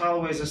with Ms.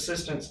 Holloway's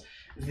assistance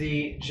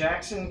the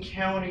Jackson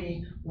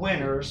County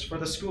winners for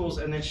the schools,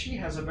 and then she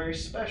has a very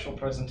special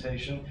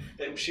presentation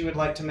that she would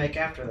like to make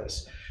after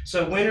this.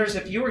 So winners,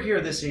 if you were here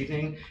this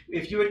evening,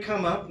 if you would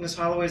come up, Ms.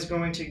 Holloway is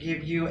going to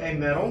give you a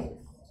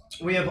medal.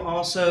 We have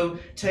also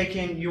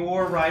taken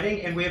your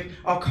writing, and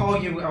I'll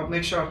call you, I'll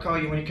make sure I'll call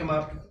you when you come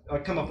up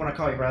when I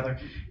call you rather.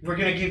 We're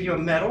going to give you a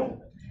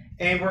medal.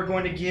 And we're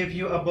going to give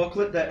you a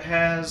booklet that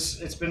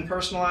it's been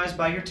personalized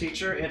by your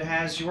teacher. It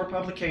has your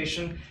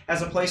publication,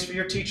 has a place for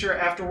your teacher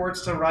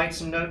afterwards to write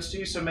some notes to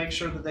you, so make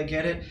sure that they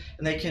get it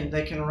and they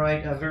can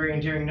write a very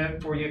endearing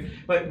note for you.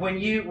 But when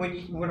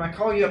I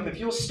call you up, if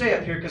you'll stay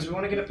up here, because we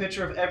want to get a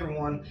picture of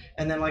everyone,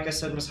 and then like I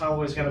said, Ms.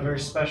 Holloway's got a very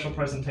special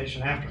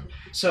presentation after.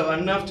 So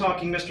enough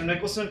talking, Mr.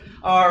 Nicholson.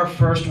 Our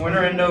first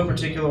winner, in no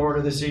particular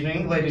order this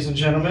evening, ladies and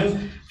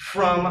gentlemen,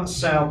 from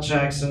South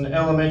Jackson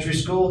Elementary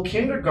School,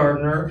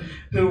 kindergartner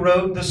who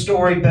wrote the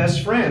story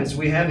Best Friends.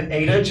 We have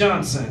Ada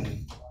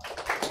Johnson.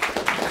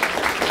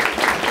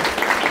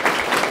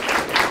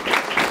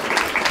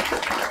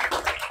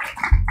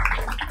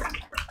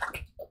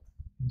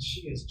 And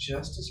she is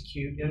just as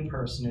cute in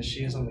person as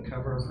she is on the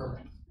cover of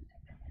her.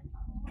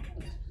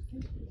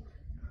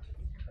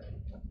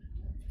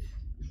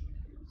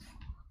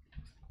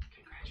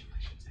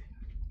 Congratulations, Ada.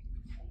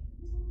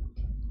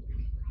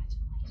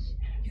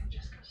 And if you'll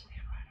just go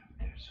stand right over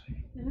there,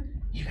 sweetie.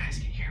 You guys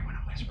can hear when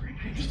I'm whispering,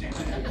 I understand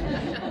that.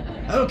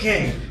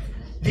 Okay,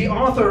 the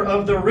author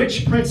of The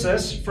Rich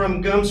Princess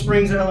from Gum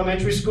Springs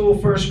Elementary School,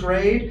 1st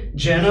grade,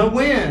 Jenna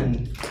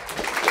Wynn.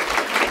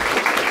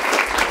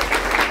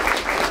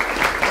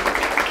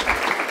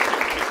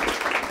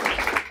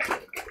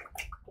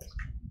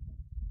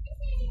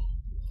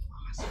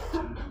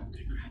 Awesome.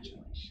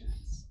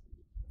 Congratulations.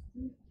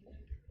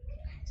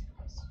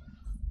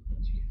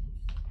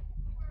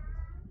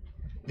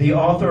 The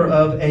author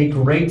of A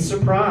Great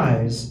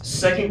Surprise,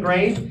 2nd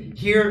grade,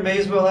 here at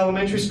Maysville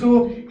Elementary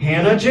School,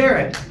 Hannah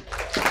Jarrett.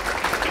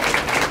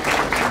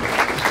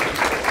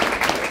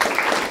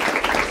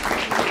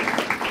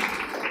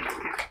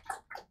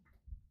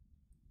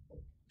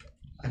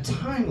 A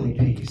timely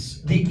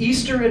piece, The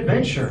Easter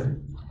Adventure,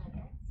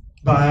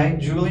 by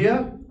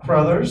Julia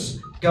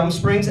Crothers, Gum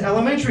Springs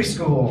Elementary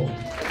School.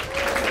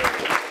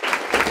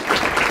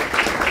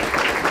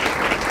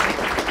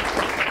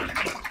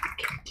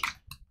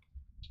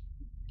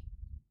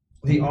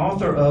 The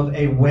author of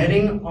A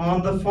Wedding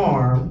on the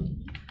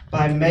Farm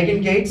by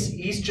Megan Gates,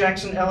 East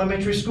Jackson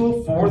Elementary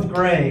School, 4th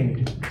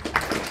grade.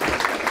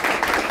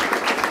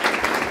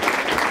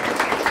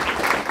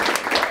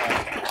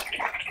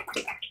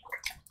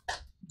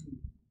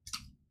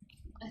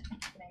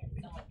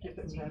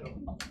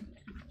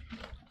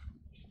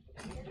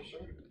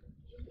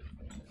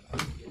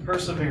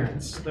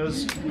 perseverance.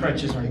 Those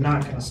crutches are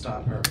not going to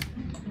stop her.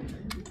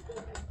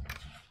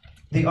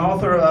 The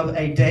author of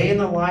A Day in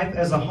the Life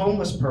as a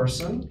Homeless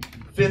Person,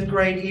 5th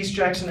grade East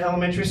Jackson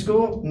Elementary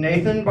School,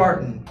 Nathan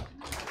Barton.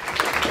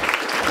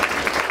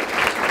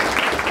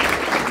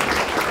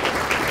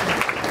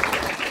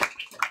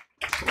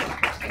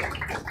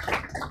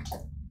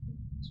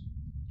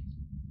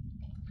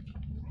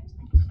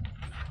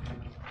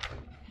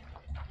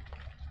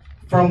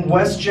 From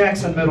West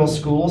Jackson Middle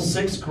School,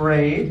 6th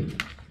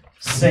grade,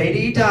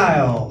 Sadie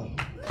Dial.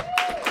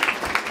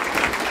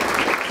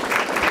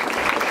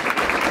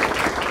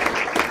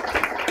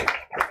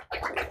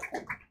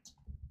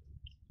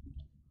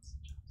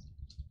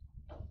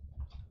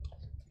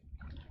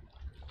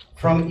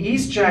 From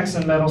East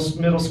Jackson Middle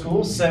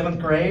School, 7th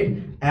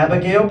grade,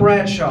 Abigail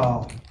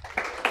Bradshaw.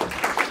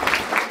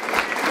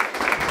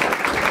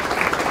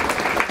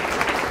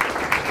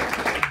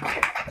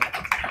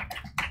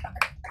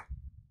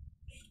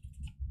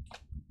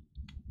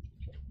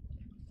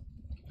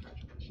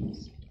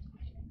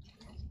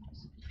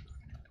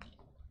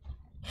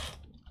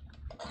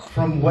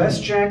 From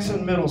West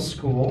Jackson Middle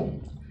School,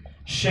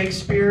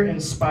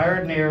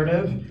 Shakespeare-inspired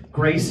narrative,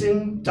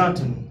 Grayson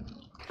Dunton.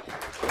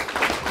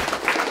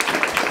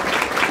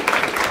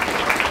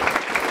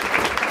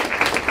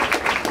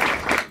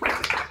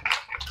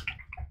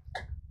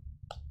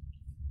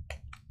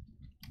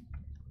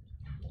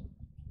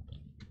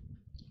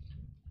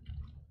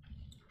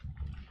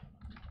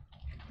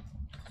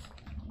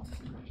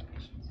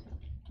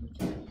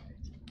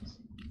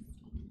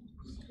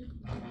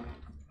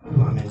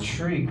 I'm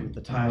intrigued with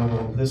the title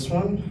of this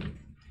one.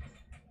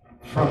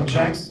 From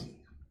Jackson,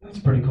 that's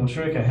a pretty cool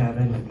trick I have,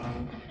 isn't it?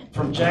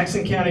 From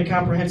Jackson County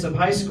Comprehensive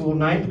High School,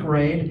 9th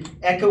grade,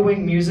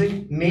 Echoing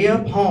Music, Mia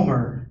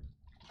Palmer.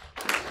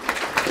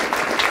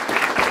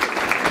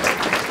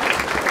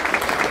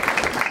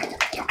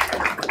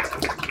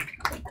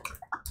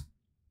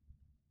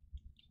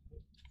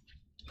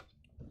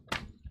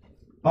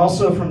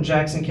 Also from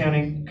Jackson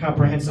County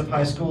Comprehensive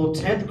High School,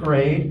 10th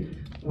grade,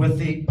 with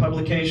the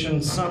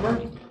publication Summer,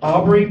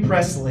 Aubrey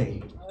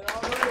Presley.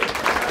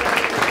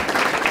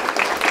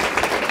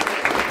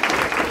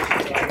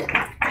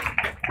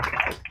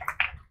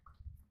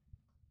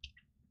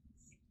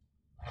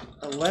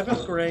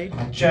 '11th grade,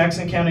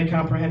 Jackson County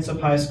Comprehensive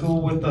High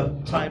School, with the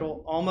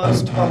title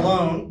Almost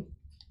Alone,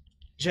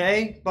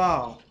 Jay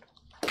Ball.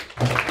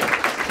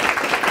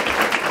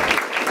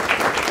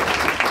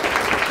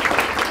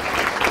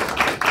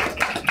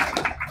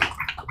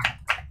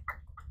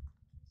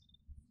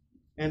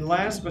 And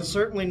last but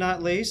certainly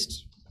not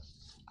least,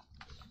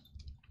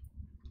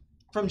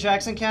 from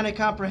Jackson County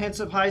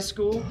Comprehensive High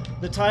School,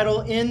 the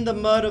title In the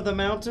Mud of the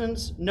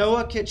Mountains,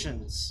 Noah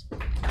Kitchens.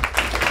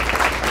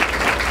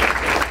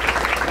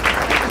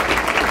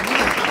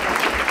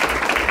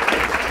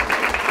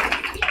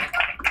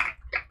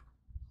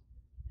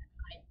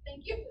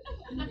 Thank you.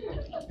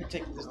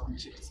 Take this.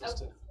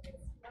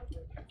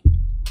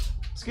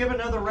 Let's give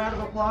another round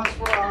of applause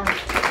for our...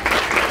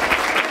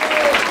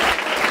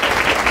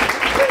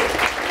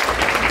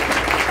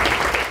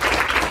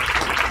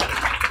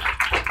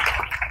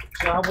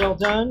 Job well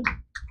done.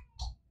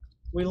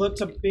 We look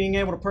to being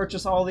able to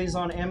purchase all these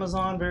on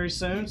Amazon very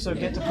soon, so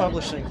get to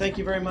publishing. Thank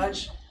you very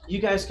much. You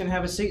guys can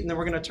have a seat, and then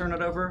we're going to turn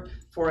it over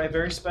for a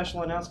very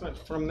special announcement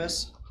from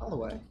Miss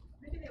Holloway.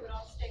 Maybe they would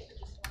all stay for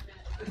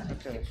just 1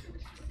 minute. Okay.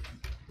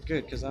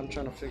 Good, because I'm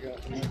trying to figure out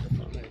the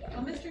microphone.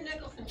 Well, Mr.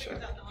 Nicholson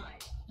figures out the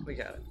mic. We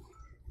got it.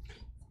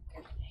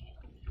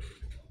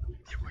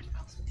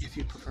 If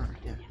you prefer,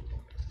 yeah.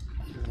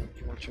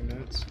 You want your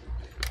notes?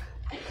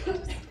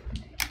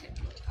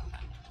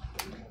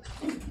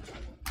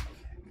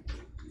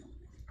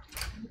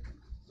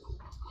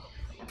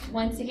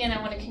 Once again, I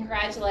want to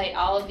congratulate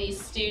all of these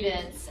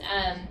students.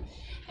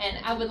 And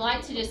I would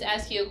like to just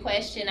ask you a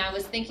question. I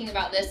was thinking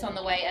about this on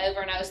the way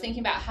over, and I was thinking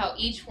about how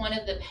each one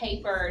of the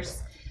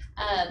papers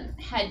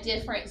had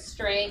different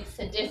strengths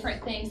and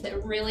different things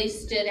that really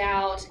stood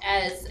out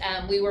as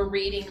we were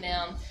reading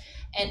them.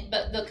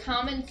 But the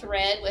common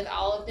thread with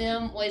all of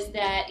them was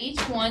that each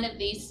one of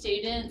these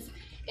students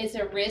is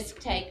a risk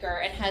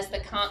taker and has the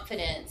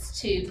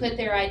confidence to put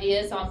their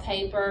ideas on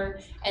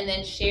paper and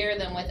then share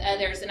them with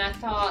others. And I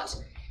thought,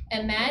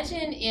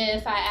 imagine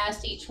if I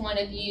asked each one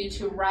of you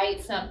to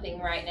write something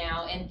right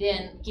now and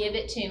then give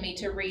it to me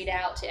to read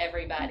out to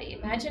everybody.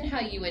 Imagine how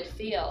you would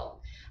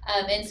feel.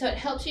 And so it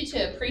helps you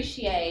to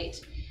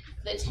appreciate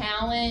the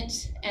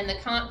talent and the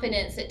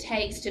confidence it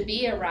takes to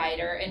be a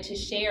writer and to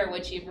share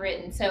what you've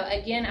written. So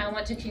again, I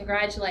want to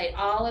congratulate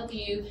all of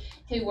you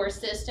who were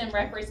system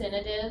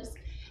representatives.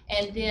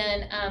 And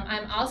then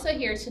I'm also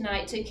here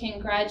tonight to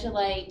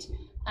congratulate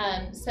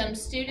some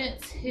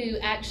students who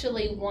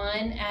actually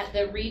won at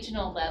the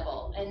regional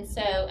level. And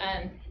so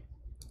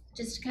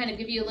just to kind of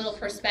give you a little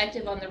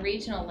perspective on the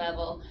regional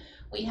level,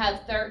 we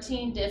have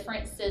 13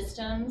 different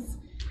systems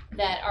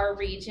that our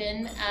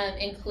region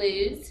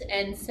includes.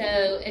 And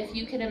so if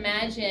you could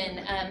imagine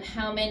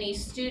how many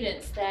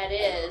students that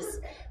is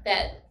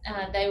that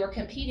they were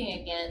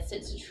competing against,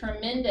 it's a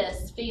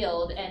tremendous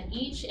field, and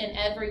each and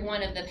every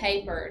one of the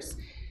papers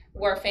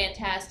were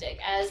fantastic.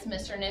 As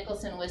Mr.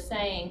 Nicholson was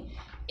saying,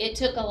 it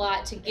took a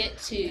lot to get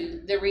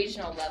to the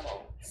regional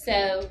level.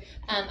 So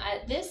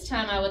at this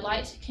time, I would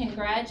like to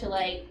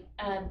congratulate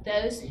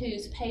those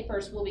whose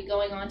papers will be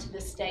going on to the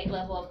state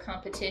level of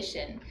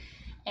competition.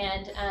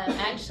 And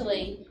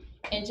actually,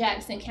 in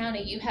Jackson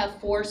County, you have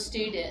 4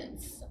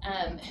 students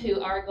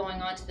who are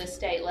going on to the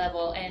state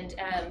level. And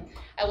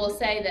I will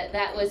say that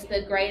that was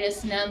the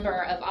greatest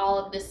number of all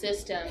of the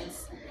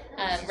systems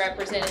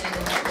represented in the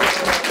number.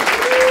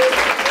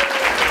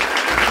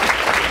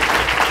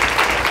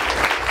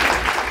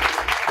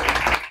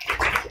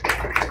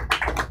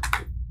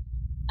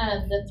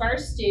 The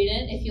first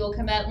student, if you'll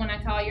come up when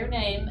I call your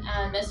name,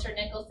 Mr.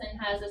 Nicholson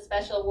has a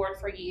special award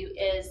for you,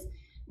 is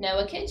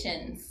Noah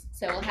Kitchens.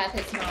 So we'll have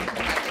his mom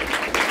come up.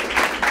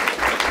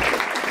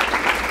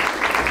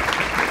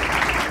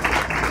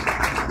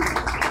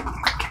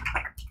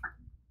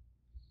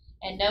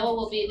 And Noah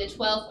will be the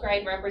 12th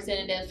grade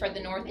representative for the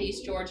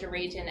Northeast Georgia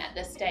region at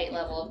the state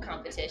level of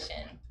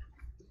competition.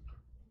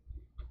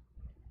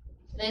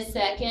 The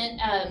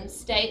second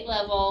state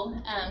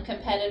level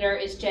competitor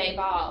is Jay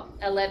Ball,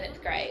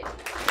 11th grade.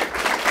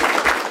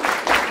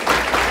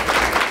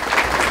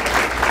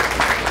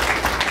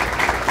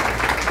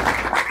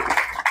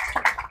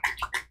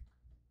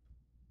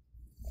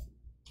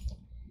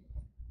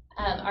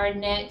 Our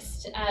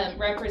next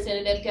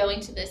representative going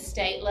to the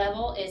state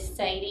level is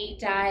Sadie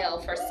Dial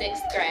for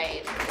 6th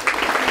grade.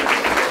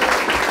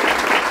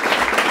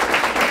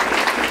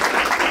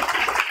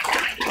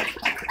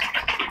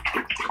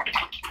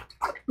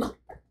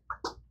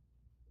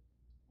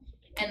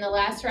 And the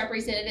last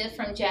representative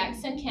from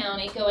Jackson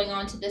County going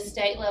on to the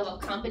state level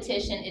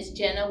competition is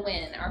Jenna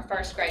Wynn, our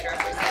 1st grade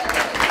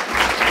representative.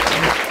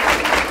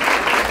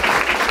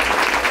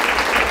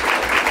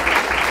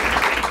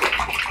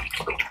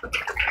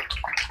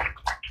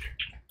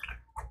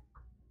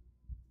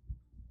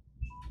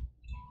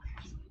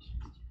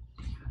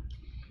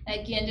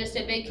 Again, just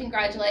a big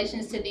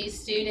congratulations to these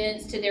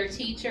students, to their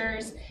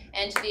teachers,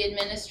 and to the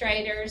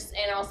administrators,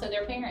 and also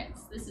their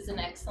parents. This is an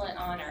excellent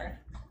honor.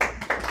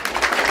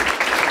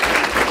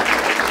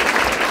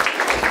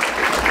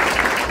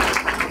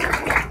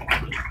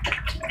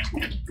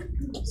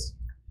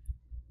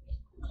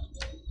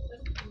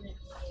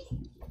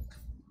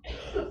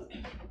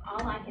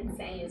 All I can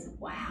say is,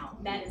 wow,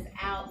 that is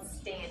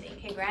outstanding.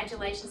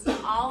 Congratulations to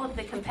all of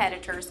the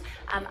competitors.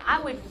 I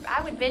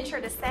would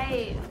venture to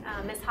say,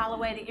 Ms.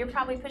 Holloway, that you're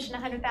probably pushing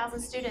 100,000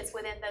 students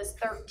within those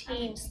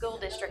 13 school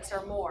districts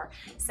or more.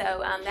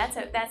 So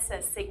that's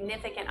a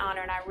significant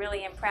honor, and I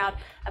really am proud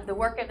of the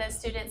work of those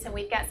students. And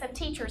we've got some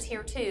teachers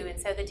here too. And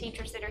so the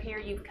teachers that are here,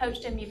 you've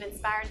coached them, you've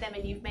inspired them,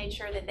 and you've made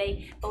sure that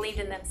they believed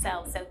in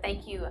themselves. So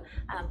thank you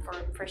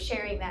for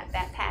sharing that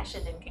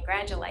passion, and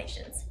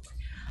congratulations.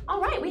 All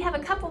right, we have a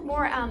couple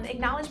more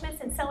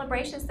acknowledgments and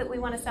celebrations that we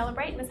want to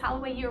celebrate. Ms.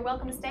 Holloway, you are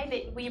welcome to stay,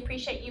 but we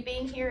appreciate you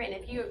being here, and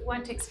if you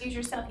want to excuse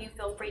yourself, you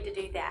feel free to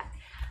do that.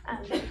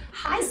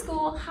 High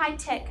school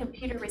high-tech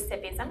computer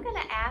recipients. I'm going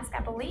to ask,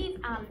 I believe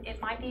it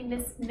might be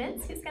Ms.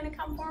 Mintz who's going to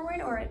come forward,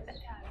 or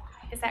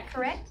is that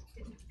correct?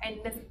 And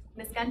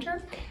Ms.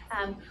 Gunter?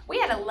 We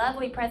had a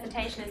lovely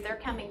presentation as they're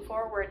coming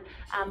forward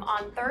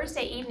on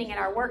Thursday evening at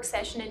our work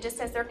session, and just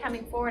as they're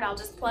coming forward, I'll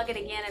just plug it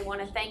again and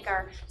want to thank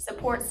our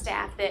support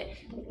staff that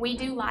we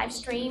do live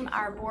stream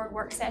our board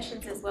work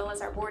sessions as well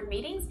as our board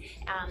meetings,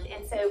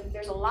 and so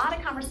there's a lot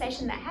of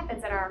conversation that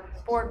happens at our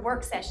board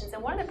work sessions,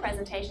 and one of the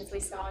presentations we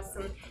saw is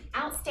some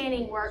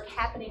outstanding work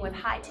happening with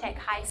high-tech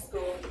high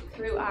school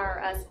through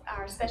our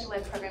special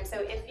ed program. So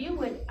if you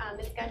would,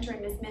 Ms. Gunter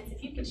and Ms. Mintz,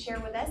 if you could share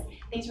with us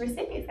these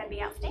recipients, that'd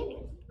be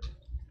outstanding.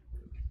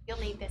 You'll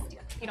need this too,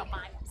 if you don't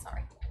mind. I'm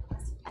sorry.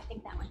 I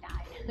think that one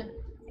died.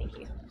 Thank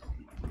you.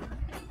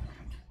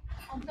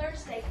 On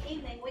Thursday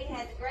evening, we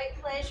had the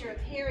great pleasure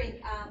of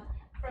hearing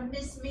from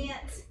Ms.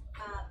 Mintz,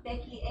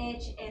 Becky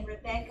Edge, and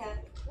Rebecca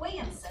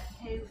Williamson,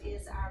 who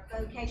is our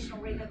vocational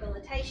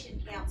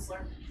rehabilitation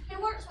counselor,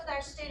 who works with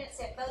our students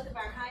at both of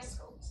our high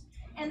schools.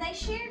 And they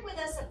shared with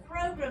us a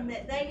program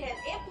that they have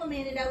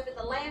implemented over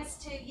the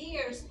last 2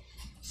 years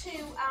to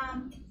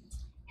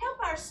help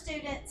our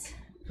students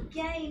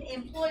gain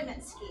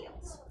employment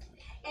skills.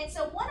 And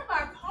so one of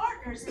our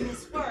partners in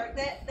this work,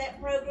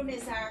 that program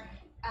is our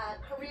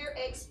Career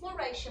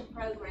Exploration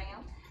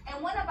Program,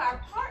 and one of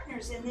our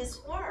partners in this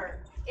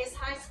work is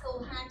High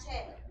School High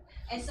Tech.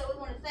 And so we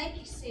want to thank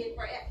you, Sid,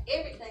 for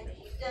everything that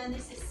you've done.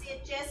 This is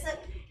Sid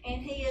Jessup,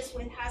 and he is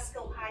with High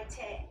School High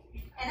Tech.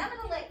 And I'm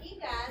going to let you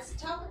guys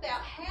talk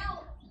about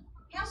how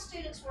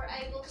students were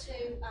able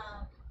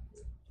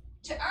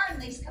to earn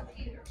these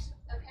computers.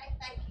 Okay,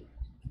 thank you.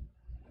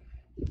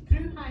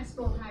 Through High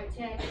School High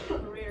Tech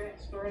and Career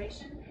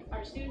Exploration,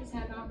 our students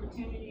have an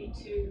opportunity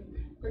to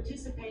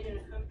participate in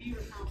a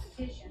computer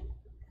competition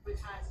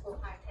with High School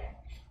High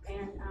Tech.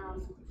 And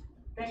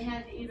they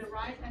had to either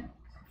write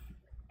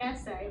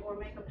essay or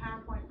make a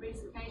PowerPoint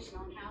presentation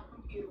on how a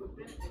computer would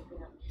benefit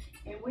them.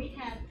 And we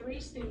had 3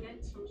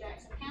 students from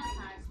Jackson County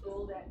High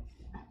School that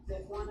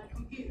won a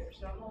computer.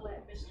 So I'm gonna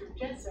let Mr.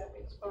 Jessup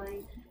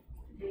explain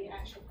the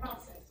actual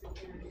process and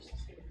introduce the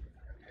student.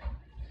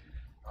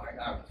 All right,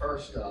 our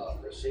first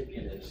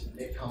recipient is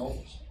Nick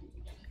Holmes.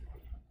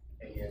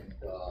 And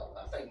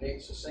I think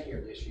Nick's a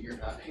senior this year.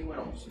 He went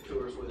on some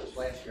tours with us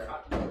last year.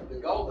 The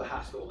goal of the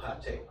high school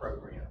high-tech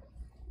program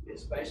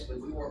is basically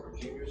we work with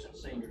juniors and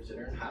seniors that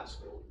are in high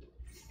school.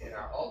 And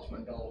our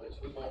ultimate goal is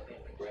we want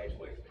them to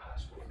graduate from high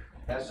school.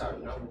 That's our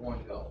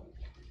 #1 goal.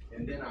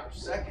 And then our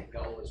second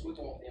goal is we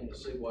want them to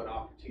see what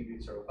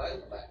opportunities are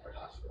available after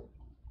high school,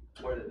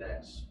 whether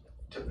that's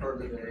to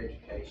further their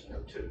education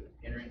or to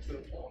enter into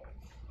employment.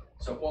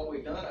 So what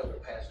we've done over the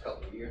past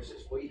couple of years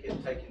is we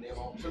have taken them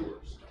on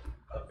tours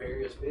of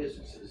various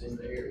businesses in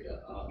the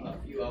area. A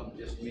few of them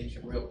just to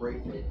mention real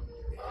briefly.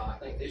 I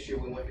think this year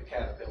we went to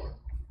Caterpillar.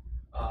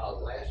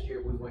 Last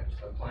year we went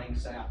to McLean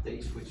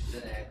Southeast, which is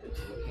in Athens,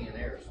 McCann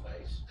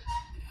Aerospace.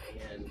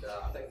 And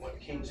I think we went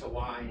to King's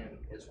Hawaiian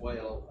as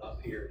well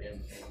up here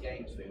in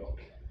Gainesville.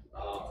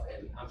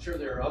 And I'm sure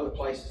there are other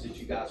places that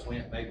you guys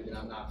went maybe that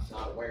I'm not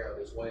aware of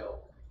as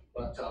well.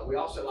 But we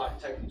also like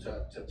to take them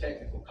to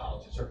technical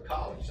colleges or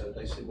college so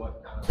they see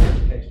what kind of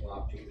educational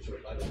opportunities are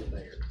available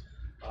there.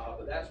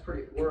 But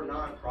we're a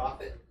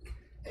nonprofit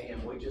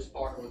and we just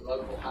partner with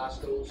local high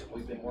schools, and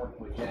we've been working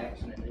with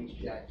Jackson and East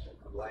Jackson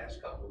for the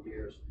last couple of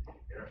years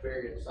and are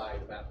very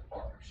excited about the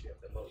partnership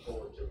and look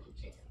forward to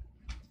continuing.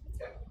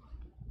 Okay.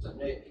 So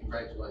Nick,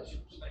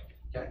 congratulations. Thank you.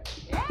 Okay.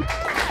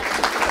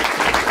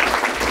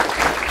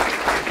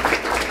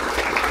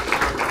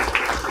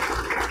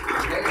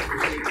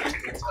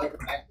 Next Hope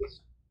Practice.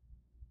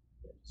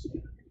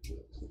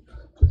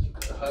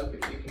 So Hope,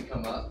 if you can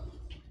come up.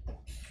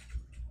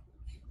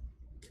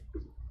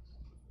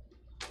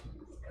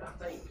 And I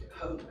think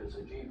Hope is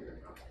a junior.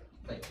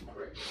 I think you're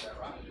correct. Is that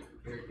right?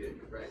 Very good.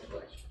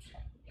 Congratulations.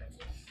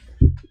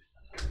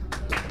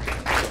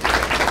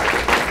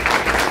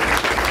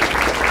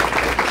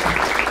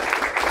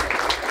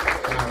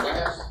 And our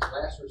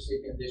last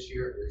recipient this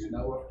year is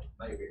Noah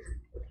Mayberry.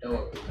 Noah,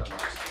 will come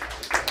up.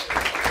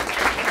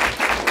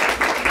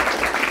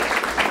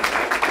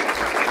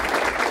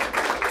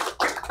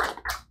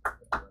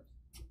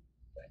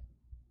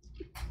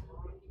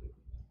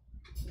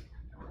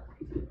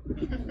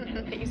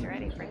 He's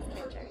ready for his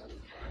picture.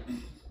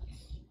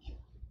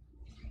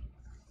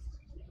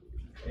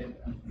 And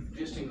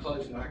just in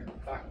closing,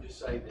 if I can just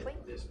say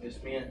that this Ms.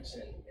 Mintz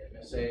and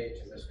Ms. Edge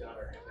and Ms.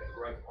 Gunner have been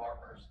great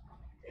partners,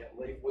 and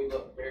we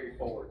look very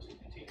forward to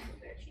continuing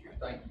next year.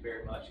 Thank you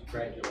very much.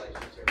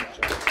 Congratulations,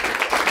 everybody.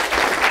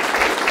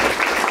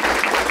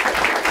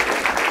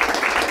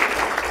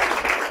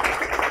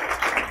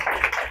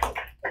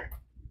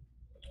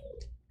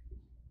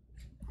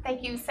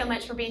 Thank you so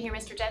much for being here,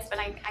 Mr. Jessup.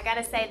 And I got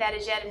to say that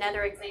is yet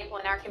another example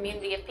in our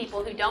community of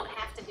people who don't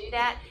have to do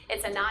that.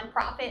 It's a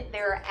nonprofit.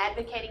 They're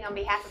advocating on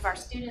behalf of our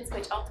students,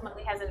 which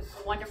ultimately has a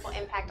wonderful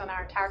impact on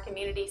our entire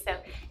community. So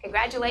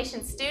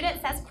congratulations,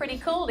 students. That's pretty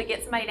cool to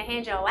get somebody to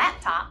hand you a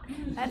laptop.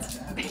 That's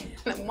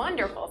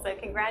wonderful. So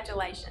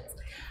congratulations.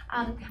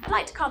 I'd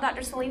like to call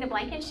Dr. Selena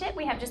Blankenship.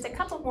 We have just a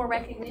couple more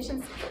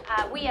recognitions.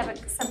 We have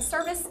some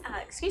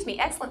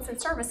Excellence in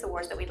Service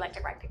Awards that we'd like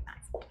to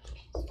recognize.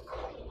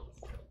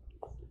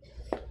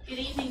 Good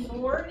evening,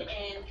 board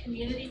and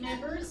community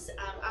members.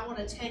 I want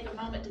to take a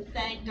moment to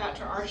thank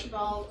Dr.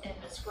 Archibald and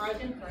Ms.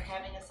 Grogan for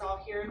having us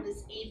all here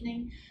this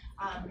evening.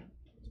 And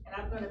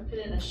I'm going to put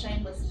in a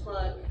shameless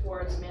plug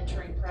for the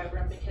mentoring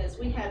program because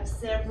we have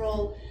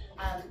several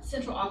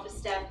central office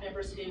staff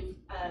members who've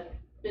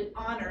been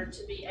honored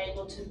to be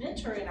able to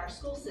mentor in our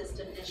school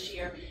system this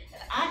year.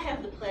 And I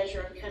have the pleasure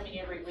of coming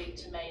every week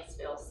to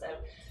Maysville. So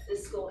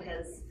this school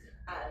has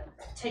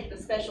taken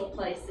a special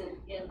place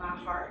in my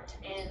heart,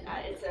 and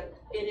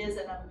it is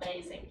an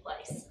amazing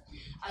place.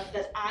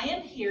 But I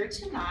am here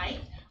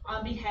tonight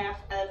on behalf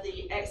of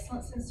the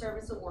Excellence in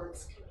Service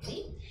Awards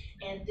Committee,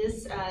 and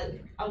this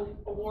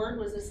award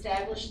was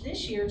established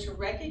this year to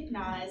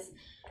recognize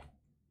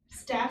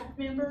staff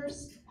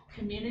members,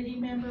 community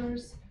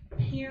members,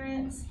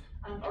 parents,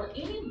 or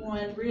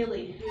anyone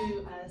really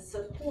who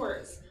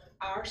supports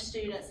our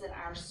students and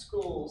our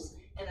schools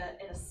in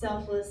a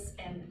selfless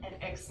and an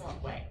excellent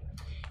way.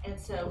 And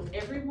so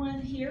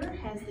everyone here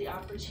has the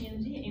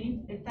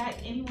opportunity, in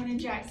fact, anyone in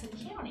Jackson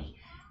County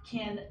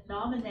can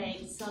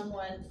nominate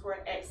someone for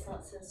an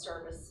Excellence in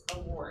Service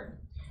Award.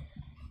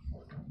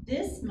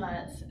 This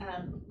month,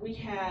 we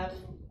have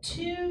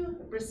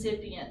 2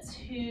 recipients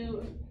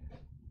who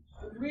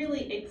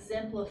really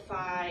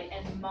exemplify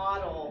and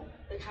model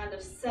the kind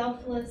of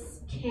selfless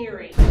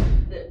caring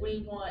that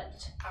we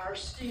want our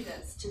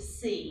students to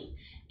see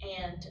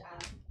and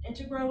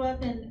to grow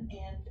up and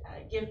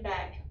give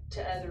back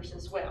to others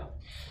as well.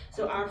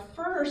 So our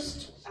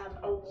first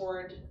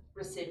award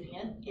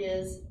recipient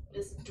is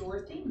Ms.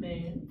 Dorothy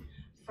Moon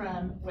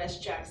from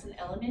West Jackson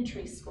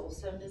Elementary School.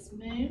 So Ms.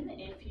 Moon,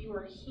 if you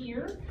are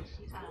here,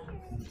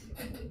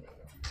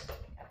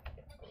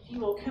 you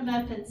will come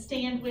up and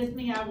stand with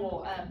me, I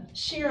will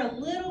share a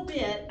little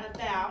bit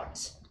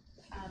about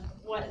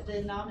what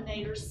the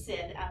nominators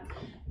said.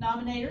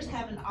 Nominators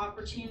have an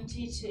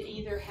opportunity to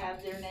either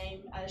have their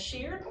name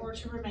shared or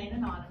to remain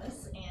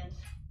anonymous, and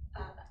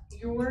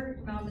your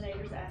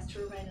nominators asked to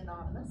remain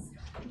anonymous,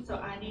 so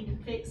I need to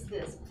fix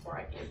this before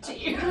I give to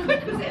you.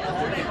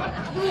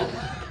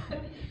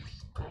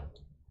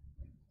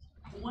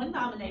 One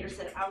nominator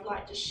said, I would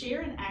like to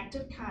share an act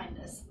of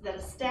kindness that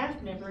a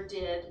staff member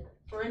did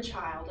for a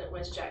child at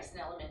West Jackson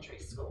Elementary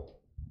School.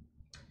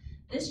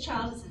 This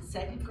child is in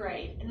 2nd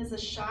grade and is a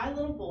shy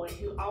little boy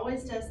who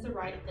always does the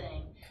right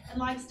thing and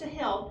likes to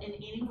help in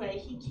any way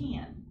he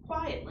can,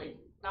 quietly,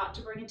 not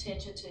to bring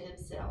attention to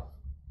himself.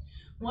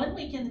 One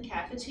week in the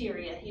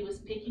cafeteria, he was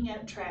picking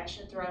up trash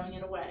and throwing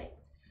it away.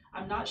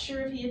 I'm not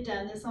sure if he had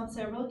done this on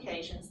several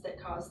occasions that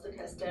caused the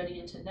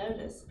custodian to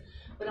notice,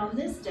 but on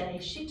this day,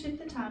 she took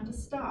the time to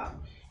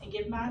stop and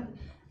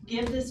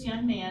give this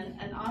young man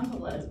an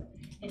envelope,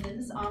 and in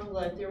this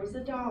envelope there was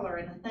 $1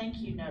 and a thank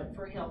you note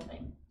for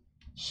helping.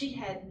 She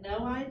had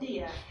no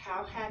idea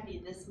how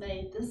happy this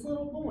made this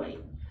little boy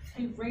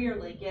who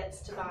rarely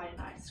gets to buy an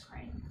ice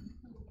cream.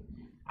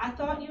 I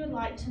thought you would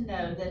like to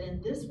know that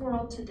in this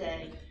world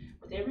today,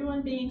 with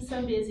everyone being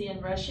so busy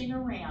and rushing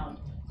around,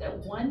 that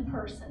one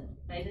person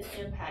made an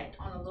impact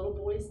on a little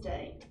boy's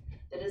day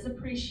that is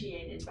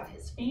appreciated by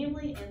his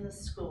family and the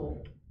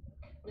school.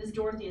 Ms.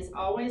 Dorothy is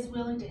always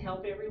willing to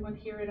help everyone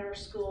here at our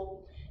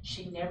school.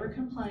 She never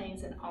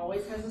complains and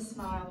always has a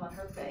smile on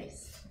her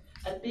face.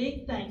 A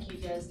big thank you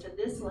goes to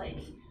this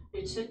lady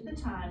who took the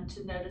time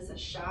to notice a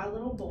shy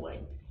little boy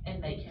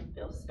and make him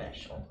feel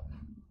special.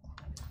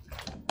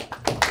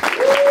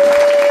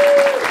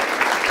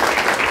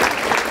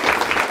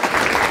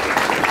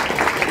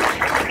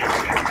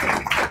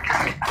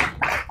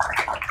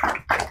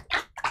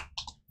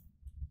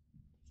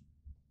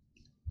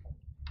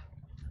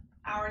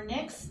 Our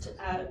next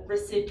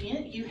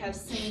recipient you have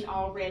seen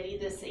already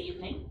this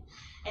evening,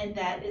 and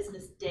that is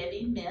Miss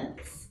Debbie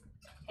Mintz,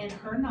 and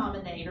her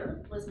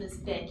nominator was Miss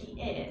Becky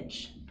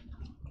Edge.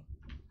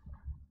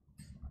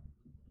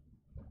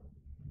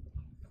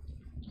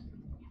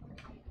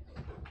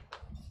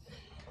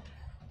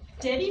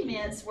 Debbie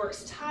Mintz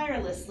works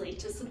tirelessly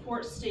to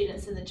support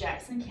students in the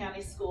Jackson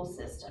County school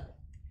system.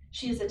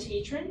 She is a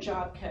teacher and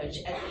job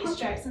coach at East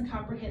Jackson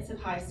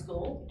Comprehensive High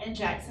School and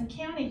Jackson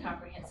County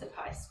Comprehensive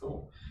High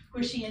School,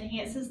 where she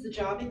enhances the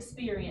job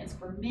experience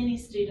for many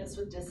students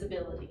with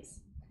disabilities.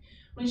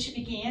 When she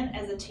began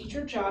as a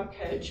teacher job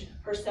coach,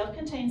 her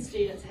self-contained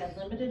students had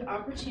limited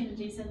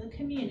opportunities in the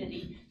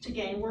community to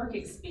gain work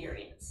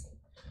experience.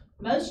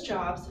 Most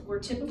jobs were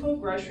typical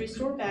grocery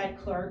store bag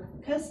clerk,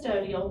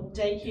 custodial,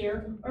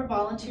 daycare, or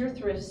volunteer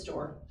thrift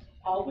store,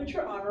 all which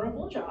are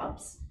honorable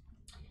jobs,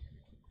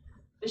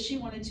 but she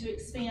wanted to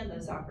expand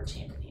those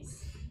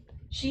opportunities.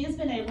 She has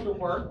been able to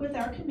work with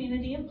our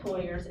community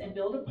employers and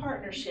build a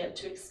partnership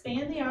to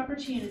expand the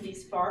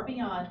opportunities far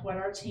beyond what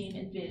our team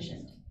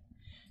envisioned.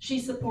 She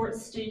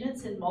supports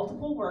students in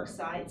multiple work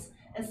sites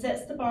and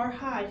sets the bar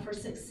high for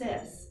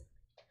success.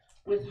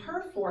 With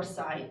her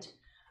foresight,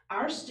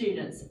 our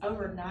students,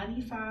 over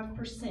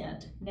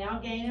 95%, now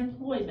gain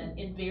employment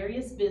in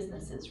various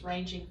businesses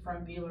ranging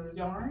from Bueller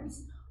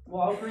Yarns,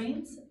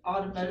 Walgreens,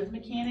 automotive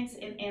mechanics,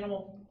 and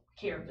animal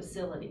care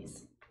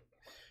facilities.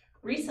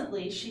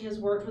 Recently, she has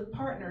worked with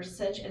partners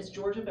such as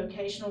Georgia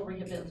Vocational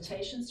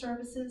Rehabilitation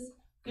Services,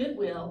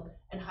 Goodwill,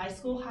 and High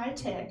School High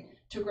Tech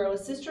to grow a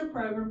sister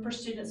program for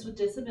students with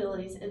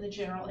disabilities in the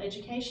general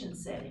education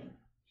setting.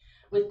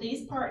 With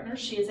these partners,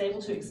 she is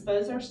able to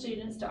expose our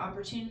students to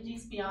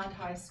opportunities beyond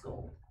high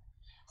school.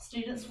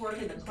 Students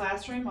work in the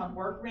classroom on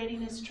work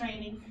readiness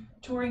training,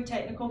 touring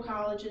technical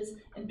colleges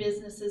and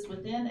businesses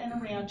within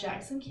and around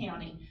Jackson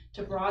County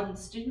to broaden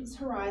students'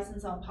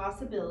 horizons on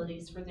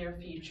possibilities for their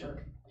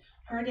future.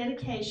 Her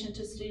dedication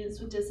to students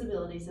with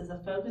disabilities is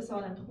a focus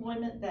on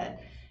employment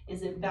that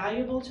is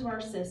invaluable to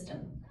our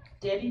system.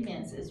 Debbie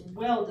Mintz is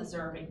well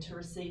deserving to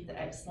receive the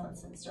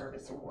Excellence in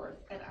Service Award,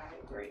 and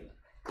I agree.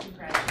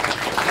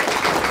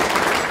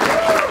 Congratulations.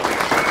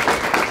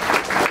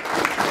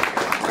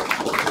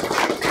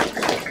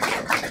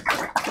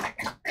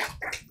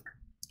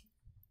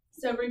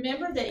 So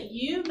remember that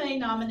you may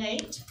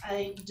nominate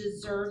a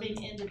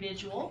deserving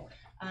individual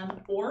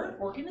or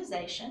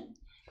organization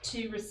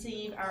to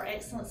receive our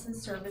Excellence in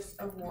Service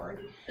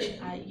Award.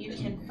 You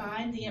can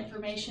find the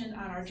information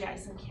on our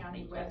Jackson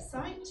County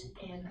website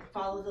and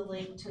follow the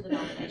link to the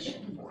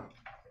nomination form.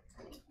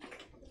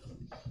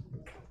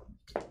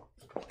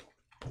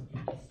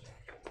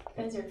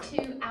 Those are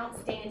two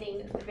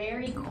outstanding,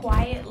 very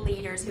quiet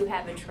leaders who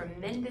have a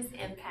tremendous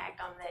impact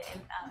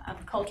on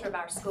the culture of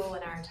our school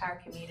and our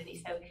entire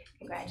community. So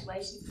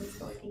congratulations, Ms.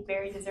 Dorothy,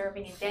 very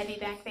deserving. And Debbie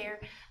back there,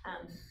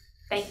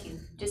 Thank you.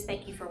 Just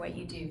thank you for what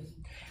you do.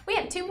 We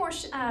have two more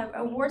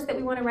awards that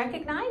we want to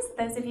recognize.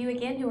 Those of you,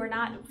 again, who are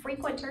not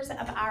frequenters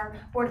of our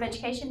Board of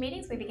Education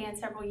meetings, we began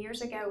several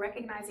years ago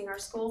recognizing our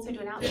schools who do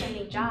an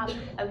outstanding job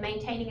of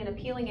maintaining an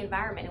appealing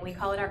environment, and we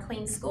call it our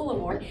Clean School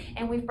Award.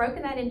 And we've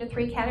broken that into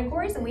 3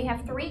 categories, and we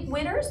have 3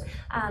 winners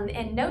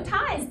and no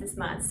ties this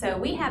month. So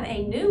we have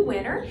a new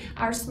winner.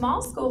 Our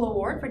Small School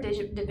Award for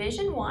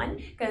Division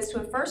I goes to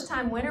a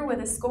first-time winner with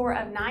a score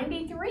of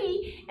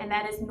 93, and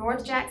that is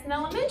North Jackson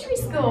Elementary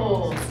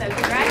School. So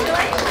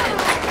congratulations.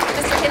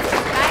 Mr. Hickson,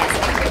 can I ask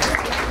you a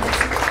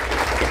question?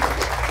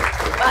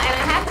 Well, and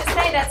I have to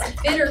say that's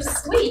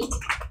bittersweet.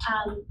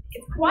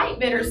 It's quite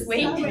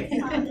bittersweet. They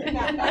work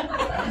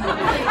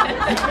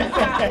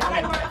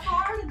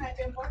hard and they've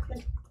been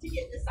working to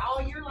get this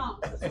all year long.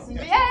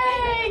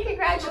 Yay!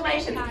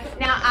 Congratulations.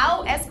 Now,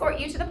 I'll escort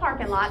you to the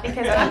parking lot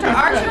because Dr.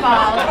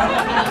 Archibald,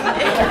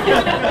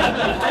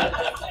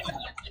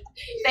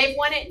 they've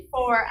won it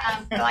for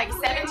like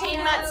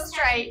 17 months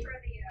straight.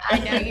 I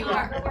know you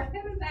are.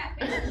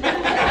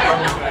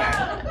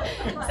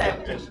 So,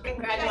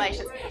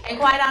 congratulations. And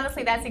quite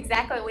honestly, that's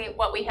exactly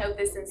what we hope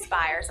this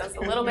inspires us,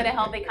 a little bit of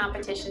healthy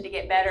competition to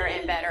get better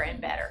and better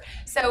and better.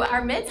 So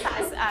our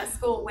mid-size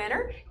school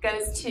winner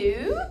goes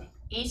to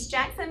East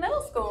Jackson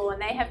Middle School,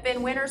 and they have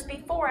been winners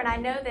before, and I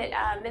know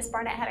that Ms.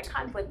 Barnett had a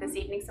conflict this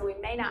evening, so we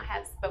may not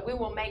have, but we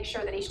will make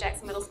sure that East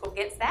Jackson Middle School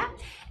gets that.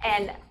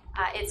 And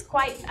it's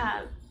quite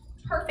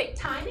perfect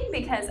timing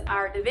because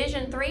our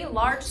Division III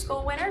large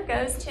school winner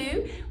goes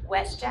to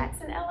West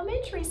Jackson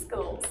Elementary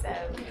School. So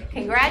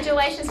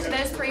congratulations to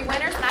those 3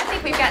 winners, and I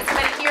think we've got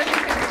somebody here who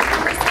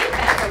can receive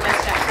that from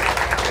West Jackson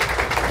Elementary.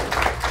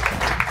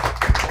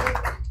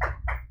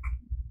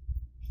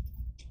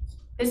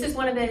 This is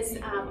one of those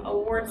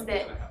awards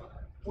that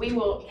we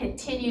will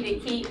continue to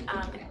keep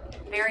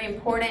very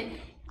important.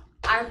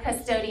 Our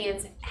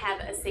custodians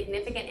have a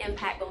significant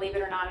impact, believe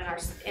it or not,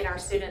 in our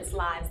students'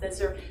 lives. Those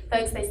are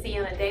folks they see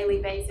on a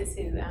daily basis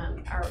who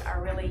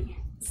are really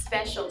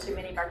special to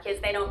many of our kids.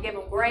 They don't give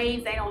them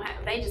grades, they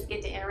just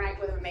get to interact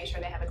with them and make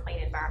sure they have a clean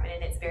environment,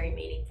 and it's very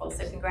meaningful.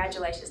 So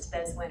congratulations to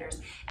those winners.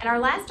 And our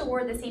last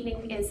award this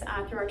evening is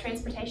through our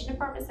transportation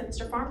department. So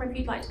Mr. Farmer, if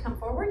you'd like to come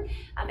forward.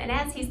 And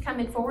as he's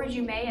coming forward,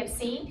 you may have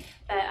seen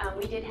that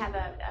we did have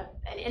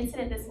an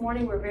incident this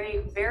morning. We're very,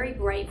 very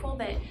grateful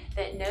that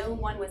no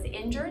one was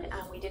injured.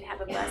 We did have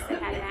a bus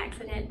that had an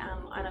accident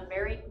on a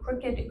very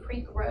crooked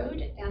creek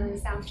road down in the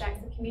South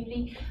Jackson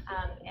community.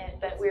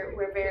 But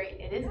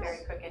it is very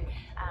crooked.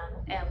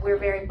 And we're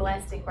very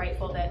blessed and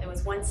grateful that there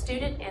was one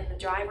student and the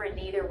driver, and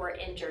neither were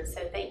injured.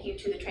 So thank you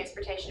to the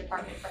transportation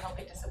department for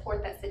helping to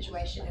support that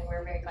situation, and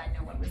we're very glad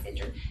no one was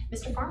injured.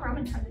 Mr. Farmer, I'm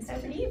going to turn this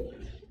over to you.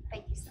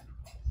 Thank you, sir.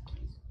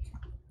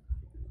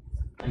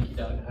 Thank you,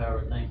 Dr.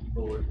 Howard. Thank you,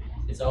 Board.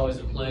 It's always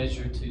a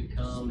pleasure to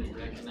come and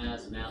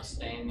recognize an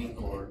outstanding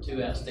or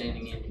 2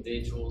 outstanding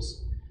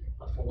individuals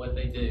for what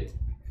they do.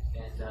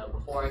 And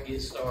before I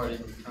get started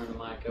and turn the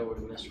mic over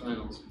to Ms.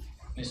 Reynolds,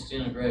 Ms.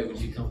 Jenna Gray,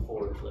 would you come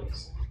forward,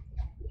 please?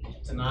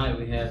 Tonight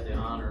we have the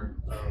honor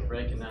of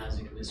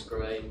recognizing Ms.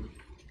 Gray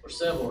for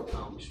several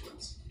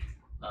accomplishments.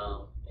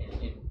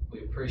 And we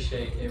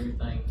appreciate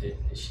everything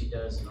that she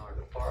does in our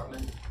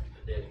department,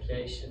 the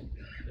dedication,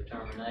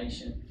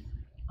 determination.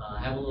 I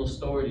have a little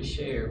story to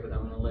share, but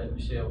I'm going to let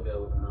Michelle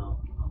go, and then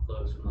I'll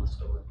close with my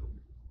story.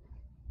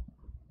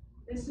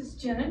 This is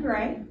Jenna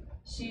Gray.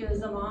 She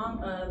is a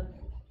mom of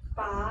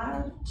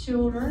 5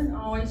 children.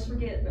 I always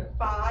forget, but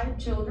 5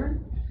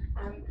 children.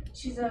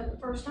 She's a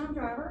first-time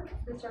driver.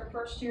 It's her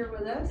first year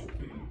with us.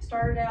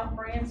 Started out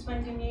brand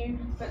spanking new,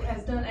 but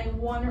has done a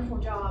wonderful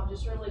job.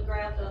 Just really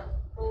grabbed the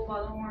bull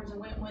by the horns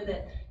and went with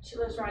it. She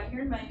lives right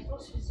here in Maysville.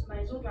 She's a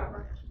Maysville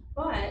driver.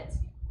 But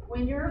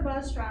when you're a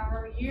bus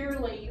driver,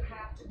 yearly you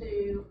have to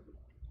do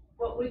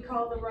what we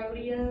call the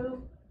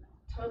rodeo.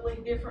 Totally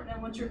different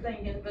than what you're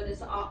thinking, but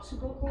it's an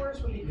obstacle course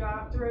where you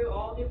drive through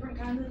all different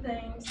kinds of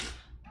things.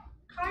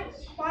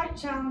 Quite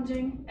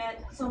challenging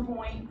at some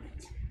point.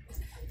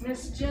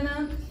 Miss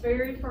Jenna,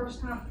 very first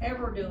time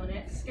ever doing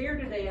it,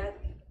 scared to death,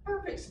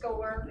 perfect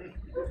score,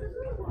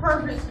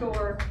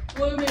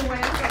 blew me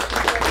away.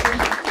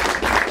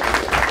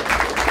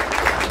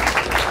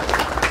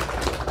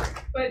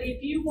 But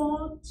if you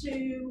want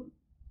to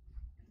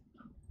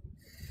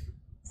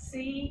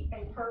see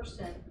a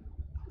person,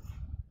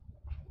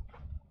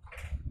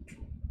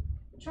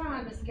 I'm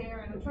trying, Miss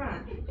Karen, I'm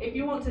trying. If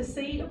you want to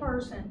see a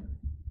person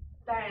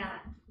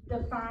that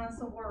defines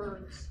the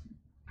words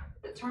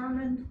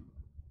determined,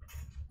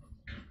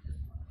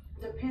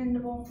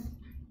 dependable,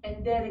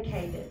 and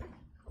dedicated,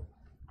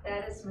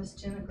 that is Miss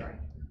Jenna Gray.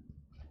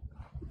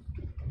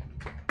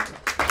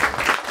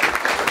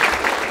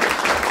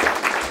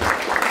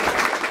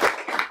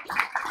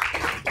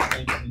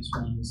 Thank you, Ms.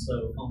 Reynolds.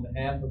 So on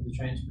behalf of the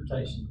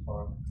Transportation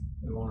Department,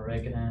 we want to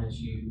recognize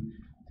you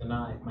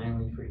tonight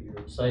mainly for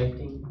your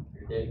safety,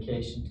 your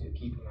dedication to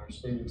keeping our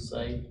students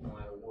safe no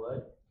matter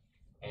what.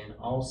 And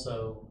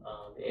also,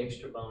 the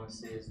extra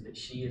bonus is that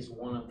she is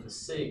one of the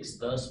 6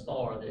 thus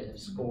far that have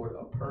scored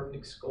a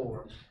perfect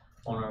score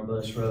on our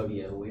bus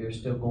rodeo. We are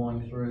still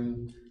going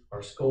through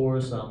our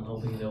scores. So I'm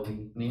hoping there'll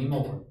be many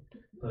more,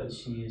 but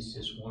she is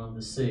just one of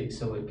the 6.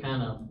 So it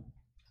kind of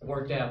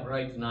worked out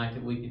great tonight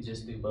that we could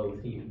just do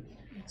both here.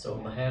 So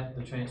on behalf of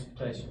the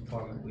Transportation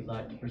Department, we'd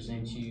like to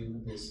present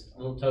you this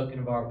little token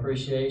of our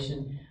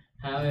appreciation.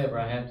 However,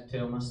 I have to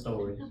tell my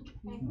story.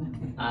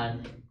 I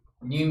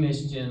knew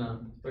Miss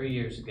Jenna 3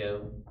 years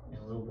ago and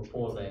a little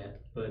before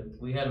that, but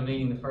we had a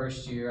meeting the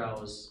first year. I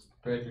was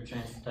Director of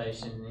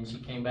Transportation, and then she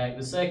came back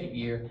the second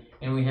year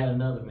and we had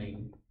another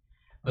meeting.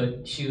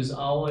 But she was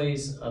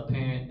always a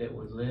parent that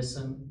would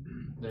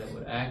listen, that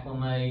would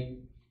acclimate,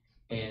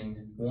 and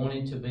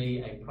wanted to be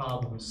a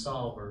problem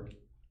solver,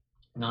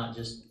 not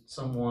just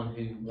someone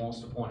who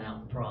wants to point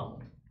out the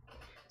problem.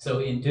 So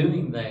in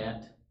doing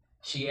that,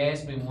 she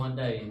asked me one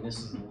day, and this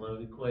is a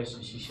loaded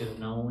question, she should have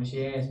known when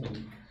she asked me,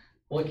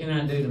 what can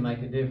I do to make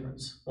a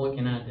difference? What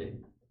can I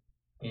do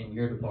in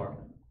your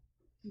department?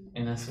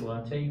 And I said, well,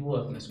 I'll tell you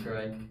what, Miss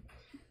Gray,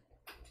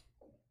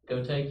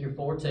 go take your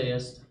 4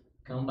 tests,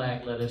 come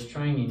back, let us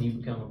train you, and you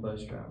become a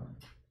bus driver.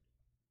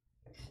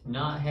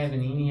 Not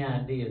having any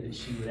idea that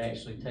she would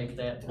actually take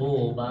that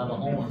bull by the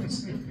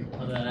horns,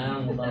 or that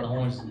animal by the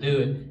horns to do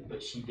it,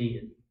 but she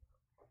did.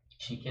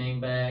 She came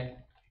back,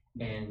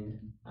 and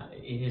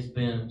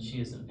she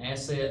is an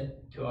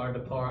asset to our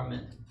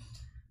department,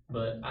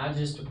 but I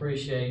just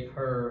appreciate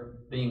her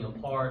being a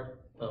part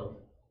of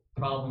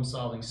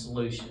problem-solving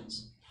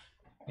solutions.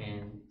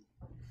 And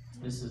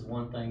this is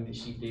one thing that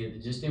she did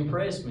that just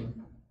impressed me,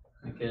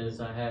 because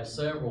I have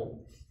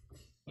several,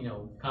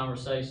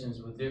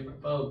 conversations with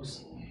different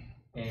folks,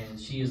 and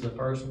she is the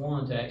first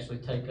one to actually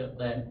take up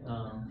that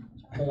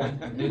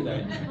point and do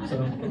that.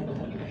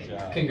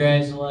 So,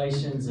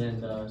 congratulations,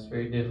 and it's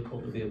very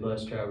difficult to be a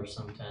bus driver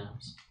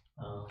sometimes.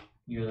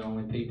 You're the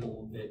only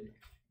people that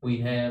we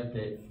have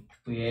that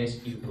we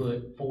ask you to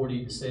put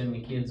 40 to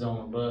 70 kids on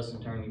a bus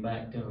and turn you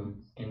back to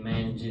them and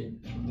manage it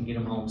and get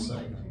them home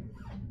safe.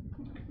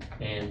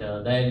 And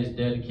that is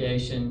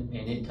dedication,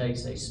 and it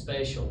takes a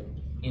special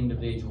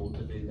individual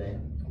to do that.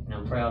 And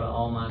I'm proud of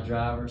all my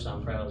drivers.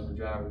 I'm proud of the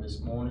driver this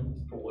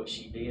morning for what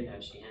she did, how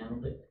she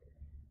handled it.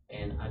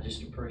 And I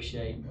just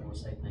appreciate and want to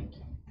say thank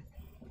you.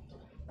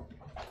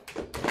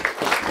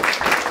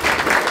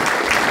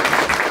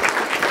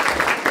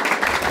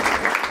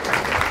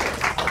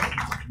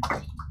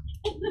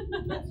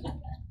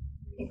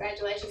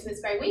 Congratulations,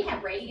 Ms. Gray. We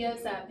have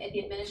radios at the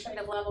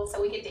administrative level,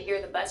 so we get to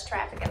hear the bus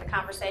traffic and the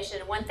conversation.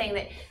 And one thing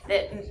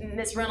that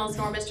Ms. Reynolds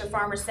nor Mr.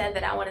 Farmer said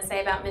that I want to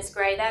say about Ms.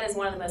 Gray, that is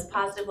one of the most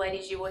positive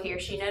ladies you will hear.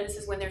 She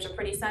notices when there's a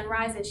pretty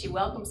sunrise, and she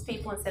welcomes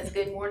people and says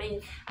good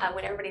morning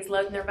when everybody's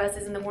loading their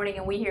buses in the morning,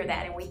 and we hear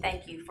that, and we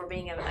thank you for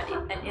being an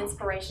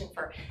inspiration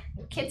for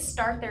kids.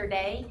 Start their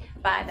day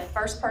by the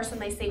first person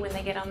they see when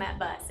they get on that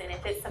bus, and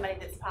if it's somebody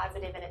that's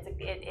positive, and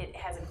it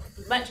has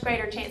a much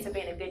greater chance of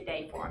being a good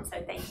day for them.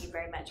 So thank you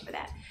very much for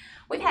that.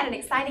 We've had an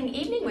exciting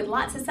evening with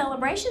lots of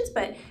celebrations,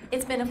 but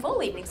it's been a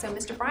full evening. So,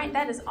 Mr. Bryant,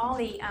 that is all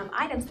the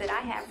items that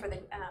I have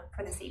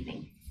for this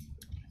evening.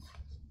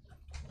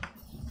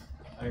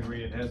 I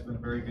agree. It has been a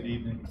very good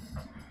evening.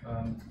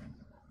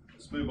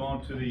 Let's move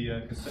on to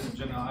the consent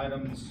agenda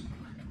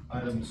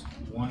items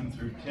 1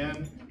 through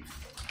 10.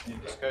 Any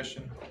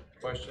discussion,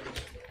 questions?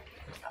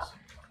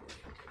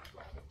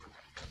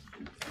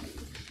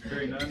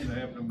 Hearing none, I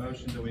have a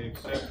motion that we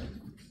accept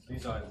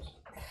these items.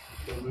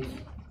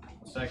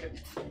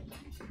 Second.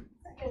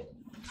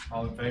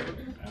 All in favor?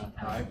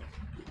 Aye.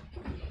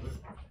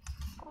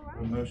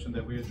 A motion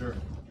that we adjourn.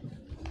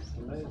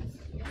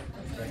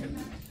 Second.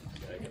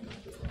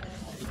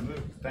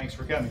 Thanks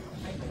for coming.